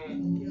pains this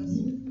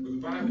moment. But the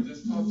Bible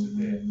just taught you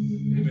that.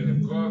 Amen.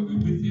 If God be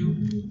with you,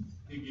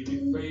 He'll give you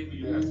favor,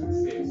 you have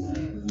success,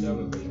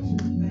 elevation.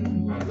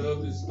 I love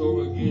this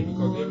story again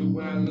because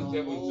everywhere I looked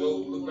at when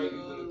Job looked like he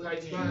was in a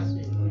tight spot,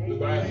 the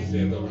Bible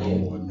said the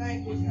Lord was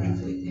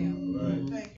with him.